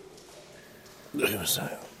 Who's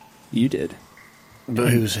that? You did. But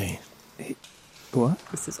who's he? What?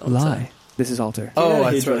 This is Alter. Lie. This is Alter. Oh,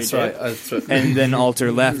 he's that's already right. And then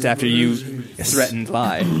Alter left after you threatened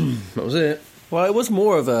lie. That was it. Well, it was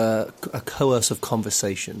more of a coercive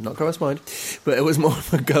conversation. Not coercive mind, but it was more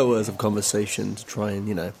of a coercive conversation to try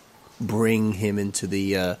and, bring him into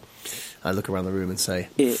the... I look around the room and say,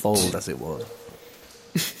 fold as it were.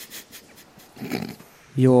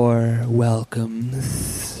 Your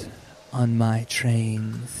welcomes on my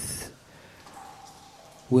trains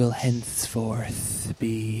will henceforth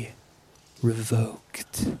be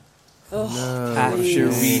revoked. After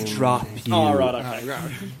we drop you. Oh, right, okay.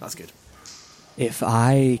 That's good. If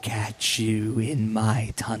I catch you in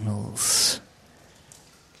my tunnels,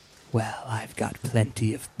 well, I've got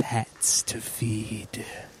plenty of pets to feed.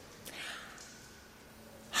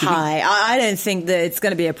 Hi, I don't think that it's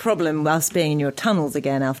going to be a problem us being in your tunnels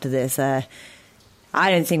again after this. I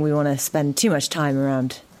don't think we want to spend too much time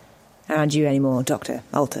around you anymore, Doctor,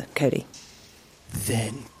 Alter, Cody.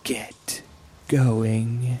 Then get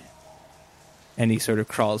going. And he sort of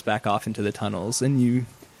crawls back off into the tunnels, and you...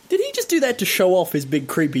 Did he just do that to show off his big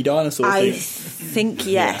creepy dinosaur I thing? think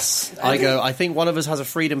yes. I go, I think one of us has a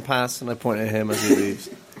freedom pass, and I point at him as he leaves.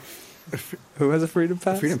 Who has a freedom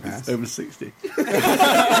pass? Freedom pass. Over 60. Fair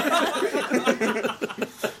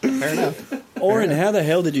enough. Orin, how the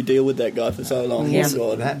hell did you deal with that guy for so long? Yeah.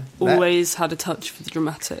 Oh, God. That Always had a touch for the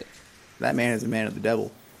dramatic. man is a man of the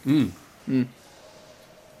devil. I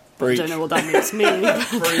Breach. don't know what that makes me.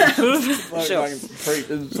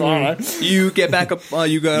 You get back up,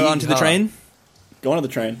 you go onto the train, Go on to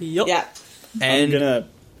the train. Yup. Yeah. and I'm gonna,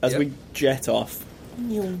 as we jet off,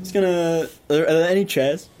 it's gonna. Are there any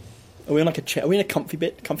chairs? Are we on like a chair? Are we in a comfy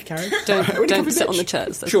carriage? Don't sit on the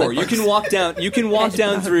chairs. There's sure, no you can walk down. You can walk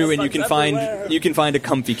down through, and you can find a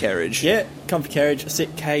comfy carriage. Yeah, comfy carriage. I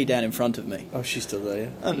sit Kay down in front of me. Oh, she's still there, yeah?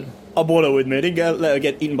 And I brought her with me. I didn't let her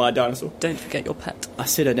get eaten by a dinosaur. Don't forget your pet. I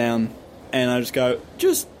sit her down and I just go,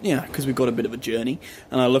 because we've got a bit of a journey.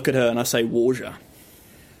 And I look at her and I say, Warja.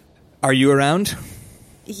 Are you around?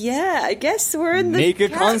 Yeah, I guess we're in the... Make a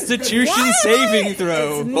Constitution saving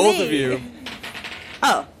throw, It's both me. of you.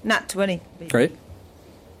 Oh, nat 20. Great.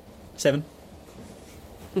 7.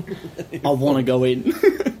 I want to go in.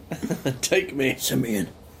 Take me. Send me in.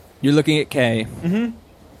 You're looking at Kay. Mm-hmm.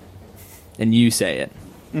 And you say it.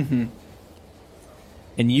 Mm-hmm.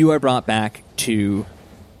 And you are brought back to...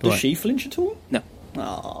 Does what? she flinch at all? No.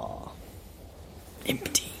 Aww.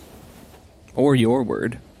 Empty. Or your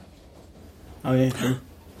word. Oh, yeah, true.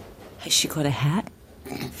 Has she got a hat?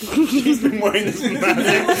 She's been wearing this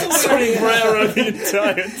massive sombrero the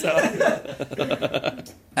entire time.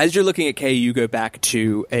 As you're looking at Kay, you go back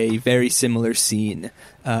to a very similar scene,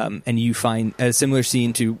 and you find a similar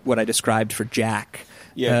scene to what I described for Jack.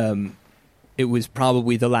 Yeah. It was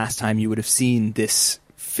probably the last time you would have seen this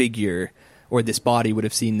figure, or this body would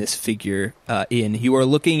have seen this figure in. You are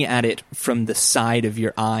looking at it from the side of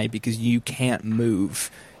your eye because you can't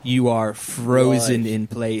move. You are frozen in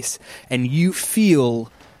place, and you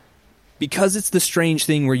feel, because it's the strange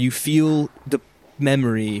thing where you feel the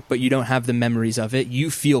memory, but you don't have the memories of it, you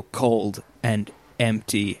feel cold and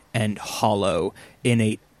empty and hollow in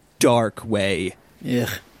a dark way. Yeah.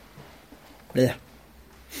 Yeah.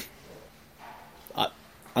 I'm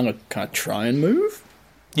going to kind of try and move.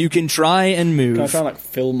 You can try and move. Can I try and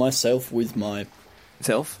fill myself with my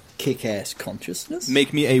Self, kick-ass consciousness?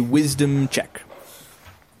 make me a wisdom check.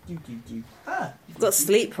 You've got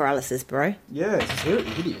sleep paralysis, bro. Yeah, it's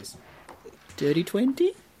hideous. Dirty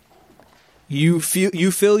 20? You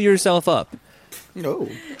fill yourself up. No.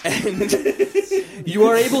 And you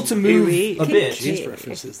are able to move a bit.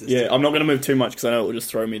 Yeah, I'm not going to move too much because I know it will just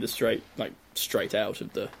throw me straight out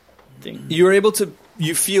of the thing. You are able to,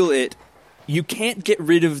 you feel it. You can't get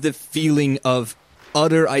rid of the feeling of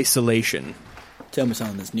utter isolation. Tell me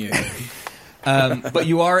something that's new. But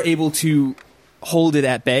you are able to hold it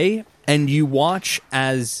at bay, and you watch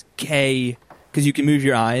as Kay, because you can move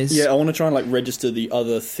your eyes. Yeah, I want to try and register the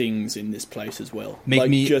other things in this place as well. Make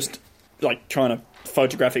me just trying to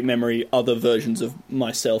photographic memory other versions of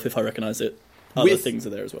myself if I recognise it. Other things are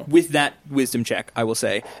there as well. With that wisdom check, I will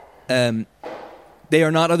say, they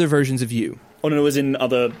are not other versions of you. Oh no, as in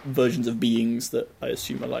other versions of beings that I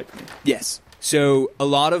assume are like me. Yes. So a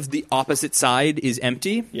lot of the opposite side is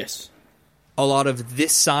empty. Yes. A lot of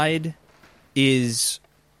this side is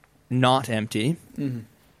not empty. Mm-hmm.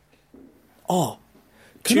 Oh.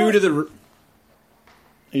 To the...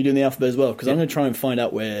 Are you doing the alphabet as well? Because I'm going to try and find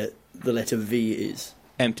out where the letter V is.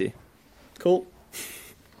 Empty. Cool.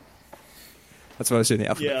 That's what I was doing the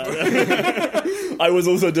alphabet. Yeah. I was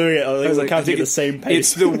also doing it. I was counting at the same pace.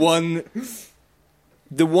 It's the one...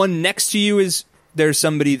 The one next to you is... There's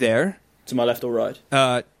somebody there. To my left or right?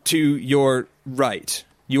 To your right.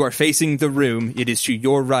 You are facing the room. It is to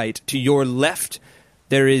your right. To your left,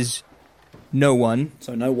 there is no one.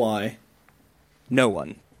 So no Y. No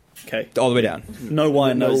one. Okay. all the way down. No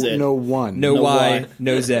Y, no Z. No one. No, No Y, Y.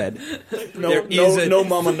 no Z. No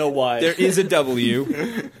mama, no Y. There is a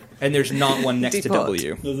W, and there's not one next to Depart.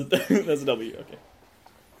 W. There's a W, okay.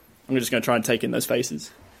 I'm just going to try and take in those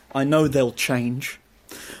faces. I know they'll change,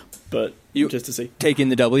 but just to see. Take in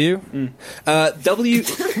the W. W.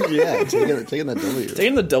 Yeah, taking that W.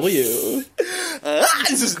 Taking the W.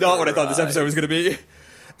 This is not what I thought this episode was going to be.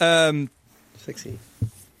 Sexy.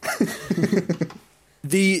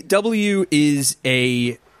 The W is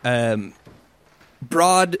a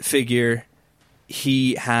broad figure.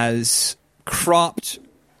 He has cropped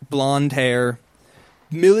blonde hair,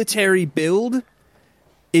 military build.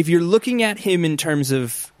 If you're looking at him in terms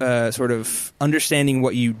of sort of understanding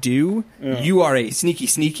what you do, you are a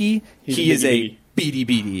sneaky. He is a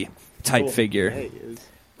beady type figure. Yeah, he is.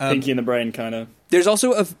 Pinky in the brain, kind of. There's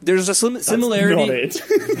also a similarity. Not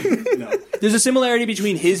it. No. There's a similarity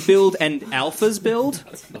between his build and Alpha's build.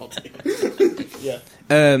 That's not it.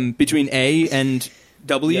 Yeah. Between A and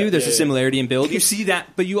W, Yeah, there's yeah, a similarity in build. You see that,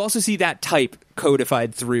 but you also see that type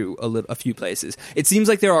codified through a few places. It seems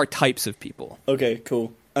like there are types of people. Okay,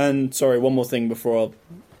 cool. And sorry, one more thing before I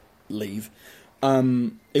leave.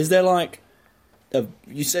 Is there like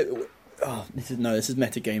you said? Oh, this is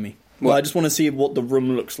metagaming. Well, I just want to see what the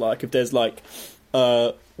room looks like. If there's like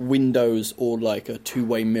windows or like a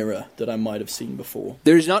two-way mirror that I might have seen before.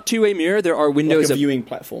 There's not two-way mirror. There are windows. Like a viewing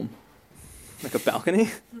platform. Like a balcony.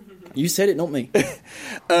 You said it, not me.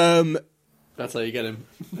 That's how you get him.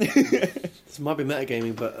 This might be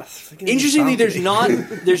metagaming, but Interestingly, there's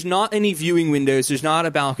not any viewing windows. There's not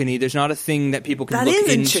a balcony. There's not a thing that people can That look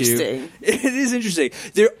is into. interesting. It is interesting.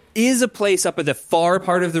 There is a place up at the far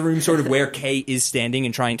part of the room, sort of where Kay is standing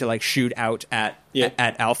and trying to like shoot out at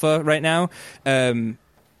Alpha right now.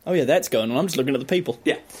 Oh yeah, that's going on. I'm just looking at the people.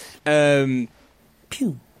 Yeah.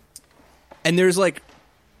 Pew. And there's like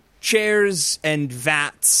chairs and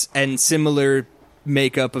vats and similar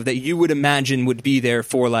makeup of that you would imagine would be there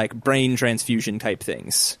for like brain transfusion type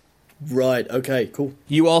things. Right. Okay. Cool.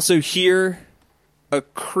 You also hear a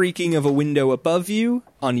creaking of a window above you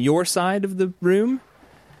on your side of the room,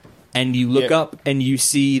 and you look up and you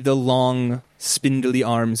see the long, spindly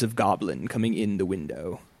arms of Goblin coming in the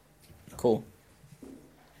window. Cool.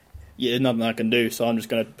 Yeah, there's nothing I can do, so I'm just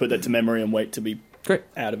going to put that to memory and wait to be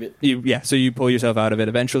out of it. So you pull yourself out of it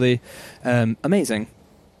eventually. Amazing.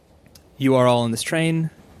 You are all on this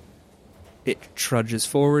train. It trudges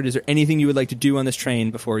forward. Is there anything you would like to do on this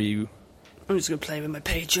train before you... I'm just going to play with my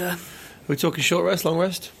pager. Are we talking short rest, long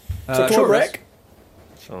rest? So Cloybreck?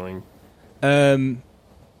 Fine.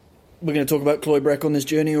 We're going to talk about Cloybreck on this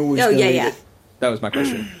journey, or Oh, yeah. That was my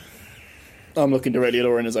question. I'm looking directly at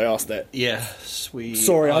Oren as I asked that. Yes, we...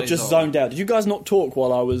 Sorry, I just zoned out. Did you guys not talk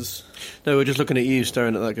while I was... No, we're just looking at you,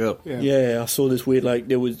 staring at that girl. Yeah, I saw this weird, like,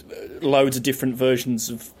 there was loads of different versions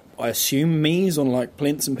of, I assume, me's on, like,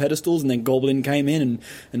 plinths and pedestals, and then Goblin came in,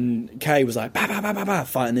 and Kay was like, bah, bah, bah, bah, bah,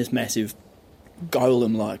 fighting this massive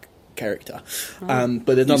golem-like character. But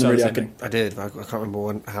there's nothing really I could... I did, I can't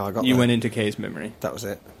remember how I got You there. went into Kay's memory. That was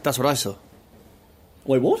it. That's what I saw.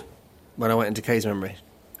 Wait, what? When I went into Kay's memory.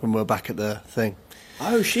 When we were back at the thing.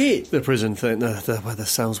 Oh, shit. The prison thing, where the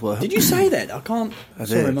cells were. Did you say that? I can't... I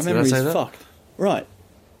Sorry, did. my Did I memory's say that? fucked. Right.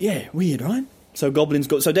 Yeah, weird, right? So Goblin's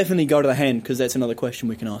got... So definitely go to the hand, because that's another question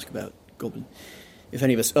we can ask about Goblin. If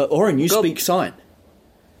any of us... Oren, you speak sign.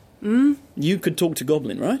 You could talk to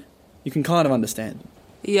Goblin, right? You can kind of understand.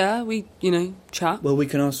 Yeah, we, chat. Well, we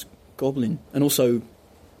can ask Goblin. And also,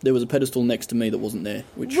 there was a pedestal next to me that wasn't there,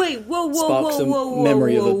 which sparks a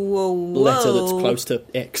memory of a letter that's close to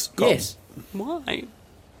X. Yes. Why?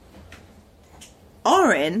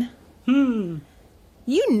 Oren?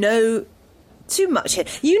 You know too much here.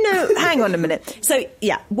 Hang on a minute. So,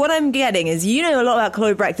 yeah, what I'm getting is you know a lot about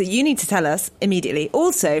Cloybreck that you need to tell us immediately.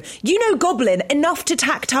 Also, you know Goblin enough to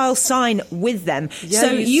tactile sign with them. Yeah,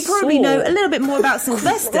 so you probably saw. know a little bit more about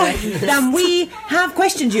Sylvester than we have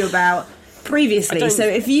questioned you about previously. So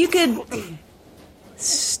if you could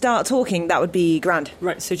start talking, that would be grand.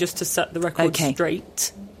 Right, so just to set the record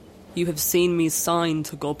straight, you have seen me sign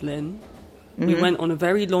to Goblin. We went on a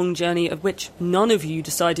very long journey of which none of you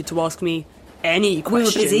decided to ask me any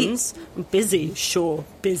questions. We were busy.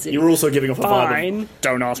 Busy. You were also giving off a vibe Fine. of,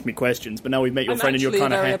 don't ask me questions, but now we've met your friend and you're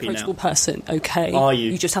kind of happy I'm actually a very now. approachable person, okay? Are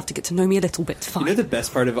you? You just have to get to know me a little bit, fine. You know the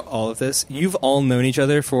best part of all of this? You've all known each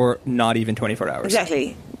other for not even 24 hours.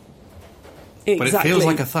 Exactly. But it feels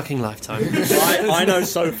like a fucking lifetime. I know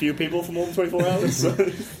so few people for more than 24 hours, so...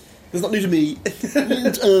 There's not new to me.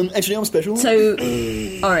 Actually, I'm special. So,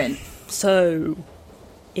 Oren. So,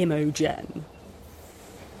 Imogen.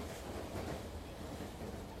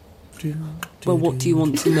 Well, what do you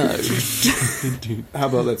want to know? How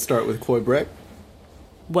about let's start with Cloy Breck?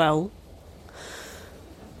 Well,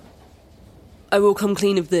 I will come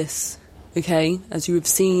clean of this, okay? As you have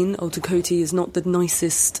seen, Otakoti is not the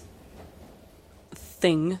nicest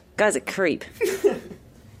thing. Guy's a creep.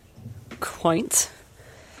 Quite.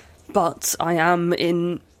 But I am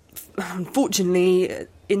unfortunately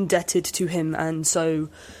indebted to him, and so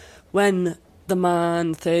when the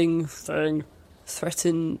man thing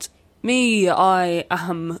threatened me, I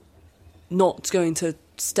am not going to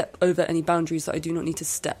step over any boundaries that I do not need to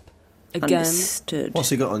step. Again, Understood. What's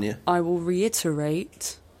he got on you? I will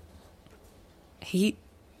reiterate, he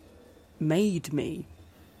made me.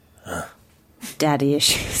 Daddy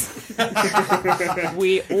issues.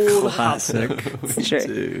 We all have. It's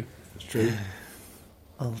true. It's true.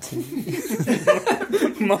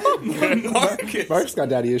 Mark's got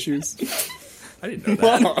daddy issues. I didn't know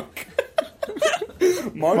that.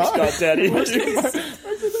 Mark's got daddy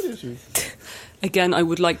issues. Again, I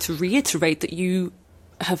would like to reiterate that you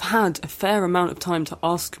have had a fair amount of time to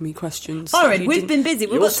ask me questions. All right, You we've didn't- been busy.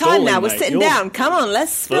 We've You're got time now. stalling, We're mate. sitting You're down. Come on,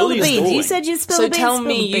 let's spill the fully beans. You stalling. said you'd spill So the beans. tell spill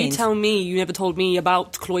me, the you beans. tell me, you never told me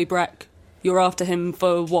about Cloy Breck. You're after him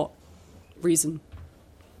for what reason?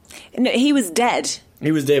 No, he was dead.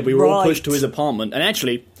 He was dead. We were all Right. pushed to his apartment, and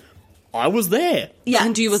actually, I was there. Yeah.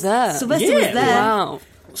 And you were there. Sylvester was Yeah. there. Wow.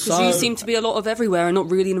 Because So- you seem to be a lot of everywhere and not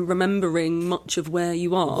really remembering much of where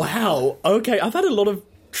you are. Wow. Okay, I've had a lot of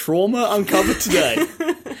trauma uncovered today.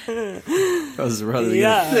 That was rather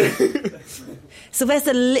Yeah.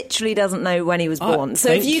 Sylvester literally doesn't know when he was born. So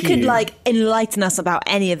if thank you could, you. like, enlighten us about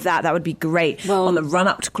any of that, that would be great. Well- On the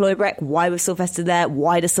run-up to Cloybrek, why was Sylvester there?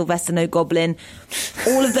 Why does Sylvester know Goblin?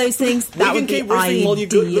 All of those things, We that can would be keep riffing while you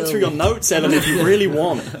look through your ideal. notes, Ellen, if you really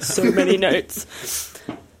want. So many notes.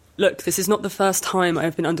 Look, this is not the first time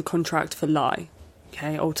I've been under contract for lie.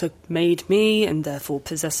 Okay, Alta made me and therefore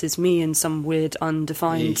possesses me in some weird,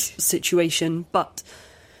 undefined situation. But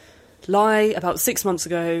Lie, about 6 months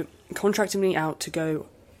ago, contracted me out to go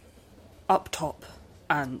up top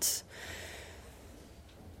and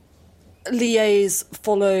liaise,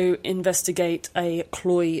 follow, investigate a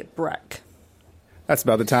Cloy Breck. That's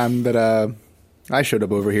about the time that I showed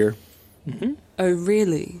up over here. Oh,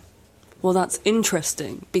 really? Well, that's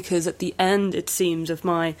interesting, because at the end, it seems, of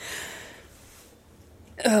my...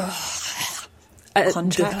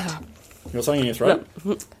 Contract? You got something in your throat?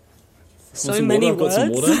 So some many water? I've got some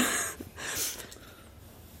words. water.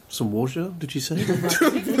 Some water, did you say?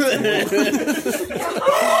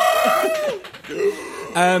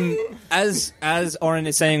 As Oren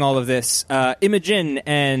is saying all of this, Imogen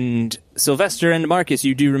and Sylvester and Marcus,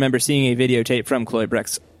 you do remember seeing a videotape from Cloy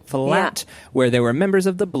Breck's flat where there were members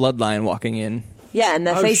of the bloodline walking in. Yeah, and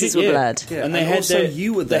their faces were blurred. Yeah, And they and had also their,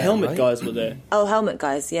 you were the there, helmet right? guys were there. Oh, helmet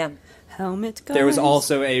guys, yeah. Helmet guys. There was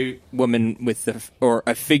also a woman with or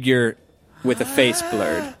a figure with a face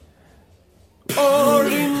blurred. Were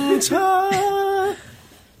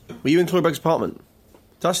you in Cloyberg's apartment?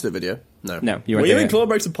 Did I see the video? No. No, you Were weren't you there in yet.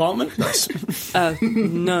 Clawbreak's apartment?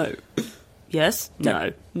 No. Yes?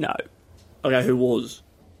 No. No. Okay, who was?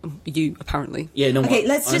 You, apparently. Yeah, no. Okay,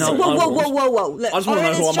 let's just... Whoa. Look, I just want to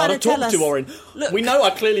know who I might have talked to, Oren. We know I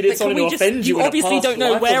clearly did something to offend you. You in a obviously past don't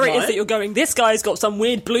know life where of it is mine. that you're going. This guy's got some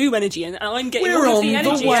weird blue energy, and I'm getting We're all of on the the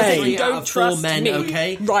energy. way. And you Out don't of trust four men, me.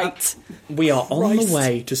 okay? Right. We are on Christ. the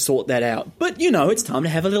way to sort that out. But, you know, it's time to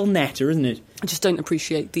have a little natter, isn't it? I just don't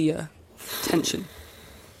appreciate the tension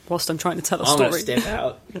whilst I'm trying to tell a I'm going to story. step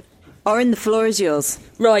out. Oren, the floor is yours.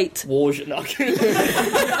 Right.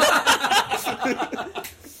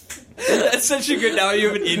 That's such a good. Now you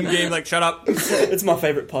have an in-game like shut up. It's my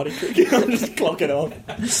favourite party trick. I'm just clocking off.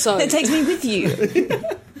 So, It takes me with you.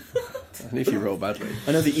 And if you roll badly.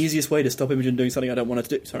 I know the easiest way to stop Imogen doing something I don't want her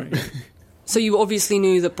to do. Sorry. so you obviously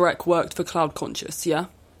knew that Breck worked for Cloud Conscious, yeah?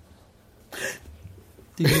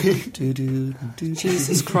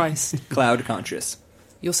 Jesus Christ. Cloud conscious.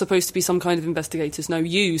 You're supposed to be some kind of investigators. No,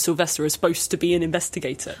 you, Sylvester, are supposed to be an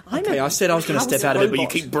investigator. Okay, I said I was going to step out of it, but you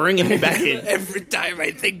keep bringing me back in. Every time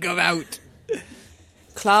I think I'm out.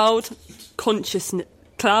 Cloud Conscious,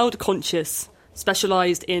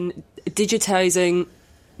 specialised in digitising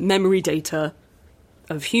memory data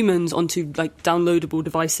of humans onto, like, downloadable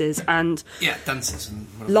devices, and Yeah, dances and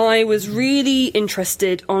whatever. Lai was really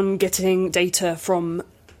interested on getting data from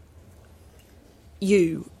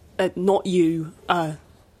you, not you,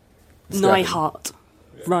 Nyhart.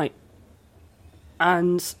 Right.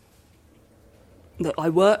 And that I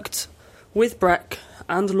worked with Breck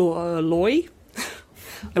and Loy.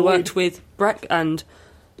 I worked with Breck and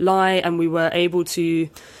Lai, and we were able to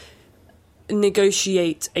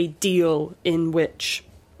negotiate a deal in which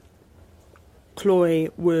Chloe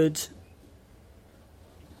would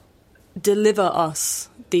deliver us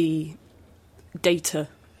the data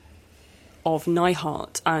of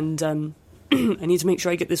Nyhart, and I need to make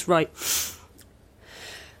sure I get this right.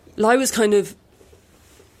 Lai was kind of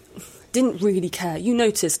didn't really care. You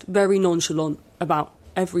noticed, very nonchalant about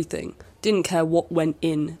everything. Didn't care what went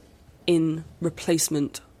in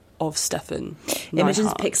replacement of Stefan Imogen's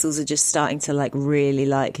Nyhart. pixels are just starting to really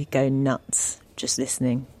go nuts just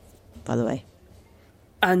listening, by the way.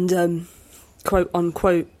 And quote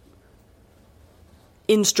unquote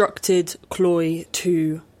instructed Chloe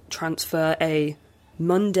to transfer a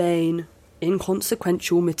mundane,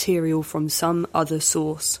 inconsequential material from some other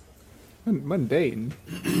source. Mundane.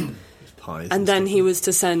 Pies And then he was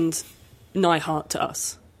to send Nyhart to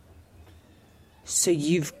us. So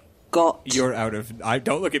you've got... You're out of...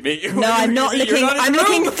 don't look at me. No, I'm not looking... I'm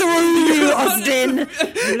looking through you, Austin.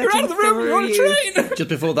 You're out of the room. You're on a train. Just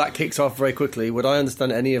before that kicks off very quickly, would I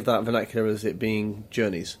understand any of that vernacular as it being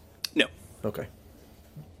journeys? No. Okay.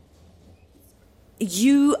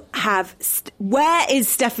 You have... Where is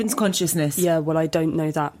Stefan's consciousness? Yeah, well, I don't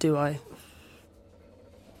know that, do I?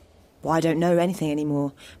 Well, I don't know anything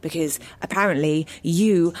anymore, because apparently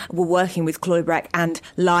you were working with Cloybrack and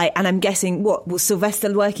Lai, and I'm guessing, was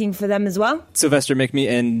Sylvester working for them as well? Sylvester, make me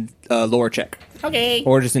an lore check. Okay.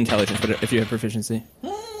 Or just intelligence, but if you have proficiency.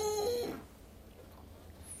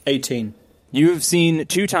 18. You have seen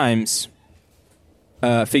 2 times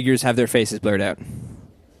figures have their faces blurred out.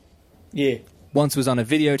 Yeah. Once was on a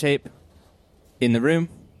videotape in the room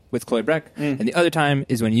with Cloybrack, and the other time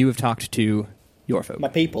is when you have talked to your folk. My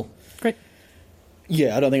people. Great.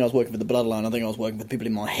 Yeah, I don't think I was working for the bloodline. I think I was working for people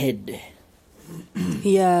in my head.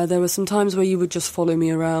 Yeah, there were some times where you would just follow me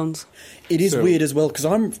around. It is weird as well, because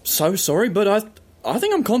I'm so sorry, but I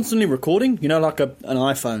think I'm constantly recording, like an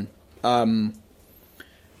iPhone.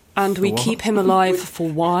 And we keep him alive for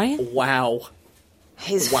why? Wow.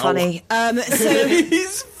 He's Wow. funny. So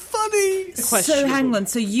He's funny. So hang on.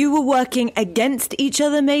 So you were working against each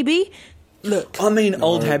other, maybe? Look. I mean,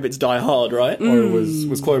 old habits die hard, right? Or was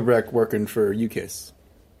Cloybrack working for UKISS?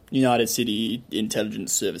 United City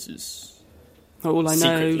Intelligence Services. All I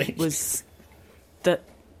know Secretly. was that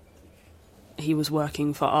he was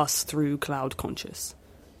working for us through Cloud Conscious.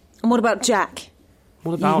 And what about Jack?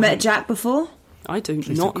 What about You've met him? Jack before? I do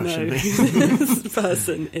Please not don't know question who this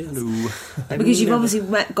person is. Because you've obviously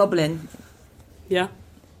met Goblin. Yeah,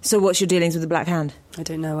 So what's your dealings with the Black Hand? I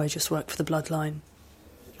don't know. I just work for the Bloodline.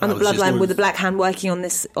 On the was just Bloodline, known- with the Black Hand working on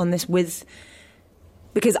this with...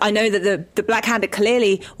 Because I know that the Black Hand are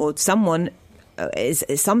clearly, or someone... Is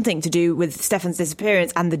something to do with Stefan's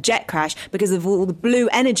disappearance and the jet crash because of all the blue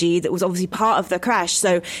energy that was obviously part of the crash.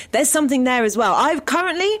 So there's something there as well. I've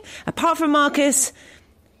currently, apart from Marcus,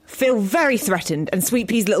 feel very threatened, and Sweet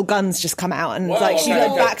Pea's little guns just come out and she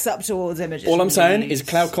backs up towards Imogen. All I'm saying is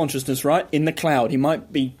cloud consciousness, right? In the cloud. He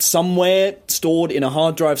might be somewhere, stored in a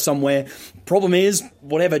hard drive somewhere. Problem is,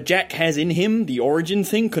 whatever Jack has in him, the origin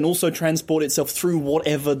thing, can also transport itself through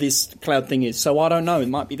whatever this cloud thing is. So I don't know. It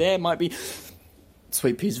might be there, it might be...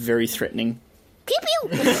 Sweet Pea's very threatening. Pew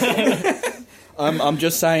pew! I'm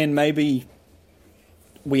just saying maybe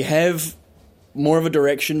we have more of a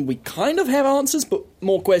direction. We kind of have answers, but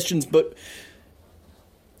more questions, but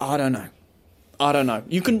I don't know.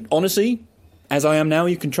 You can, honestly, as I am now,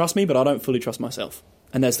 you can trust me, but I don't fully trust myself.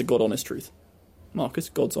 And that's the God honest truth. Marcus,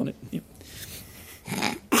 God's on it. Yep.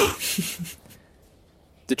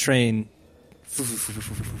 The train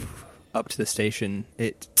up to the station.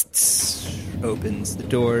 It opens the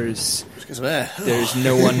doors. There's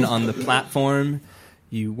no one on the platform.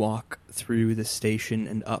 You walk through the station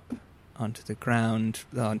and up onto the ground,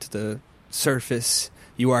 onto the surface.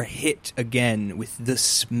 You are hit again with the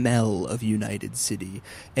smell of United City.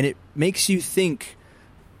 And it makes you think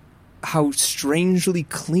how strangely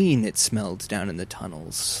clean it smelled down in the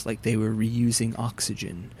tunnels. Like they were reusing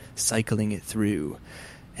oxygen, cycling it through.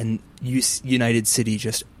 And United City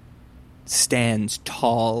just stands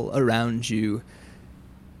tall around you,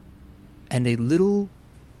 and a little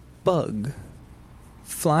bug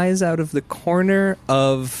flies out of the corner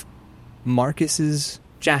of Marcus's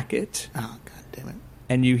jacket. Oh, God damn it.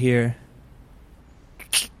 And you hear,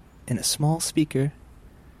 in a small speaker,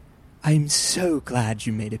 "I'm so glad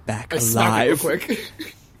you made it back alive." Real quick.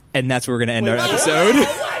 And that's where we're going to end our episode.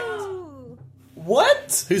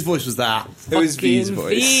 What? Whose voice was that? It was V's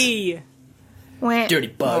voice. V. Dirty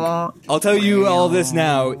bug. I'll tell you all this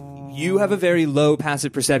now. You have a very low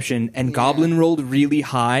passive perception, and Goblin rolled really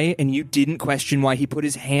high, and you didn't question why he put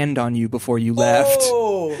his hand on you before you left.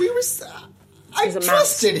 Oh, I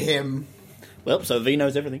trusted him. Well, so V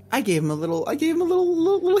knows everything. I gave him a little hand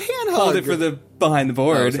hug. Hold it for the behind the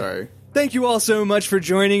board. Oh, sorry. Thank you all so much for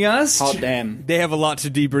joining us. Hot damn. They have a lot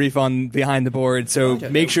to debrief on behind the board, so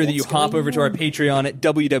make sure that you hop over to our Patreon at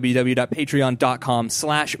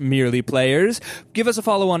www.patreon.com/merelyplayers. Give us a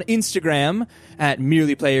follow on Instagram at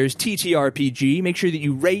merelyplayers_TTRPG. Make sure that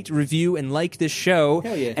you rate, review, and like this show.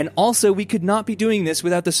 Hell yeah. And also, we could not be doing this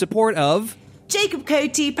without the support of... Jacob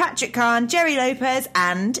Coty, Patrick Kahn, Jerry Lopez,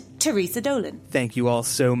 and Teresa Dolan. Thank you all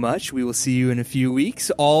so much. We will see you in a few weeks.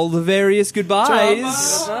 All the various goodbyes.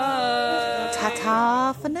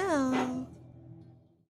 Ta-ta for now.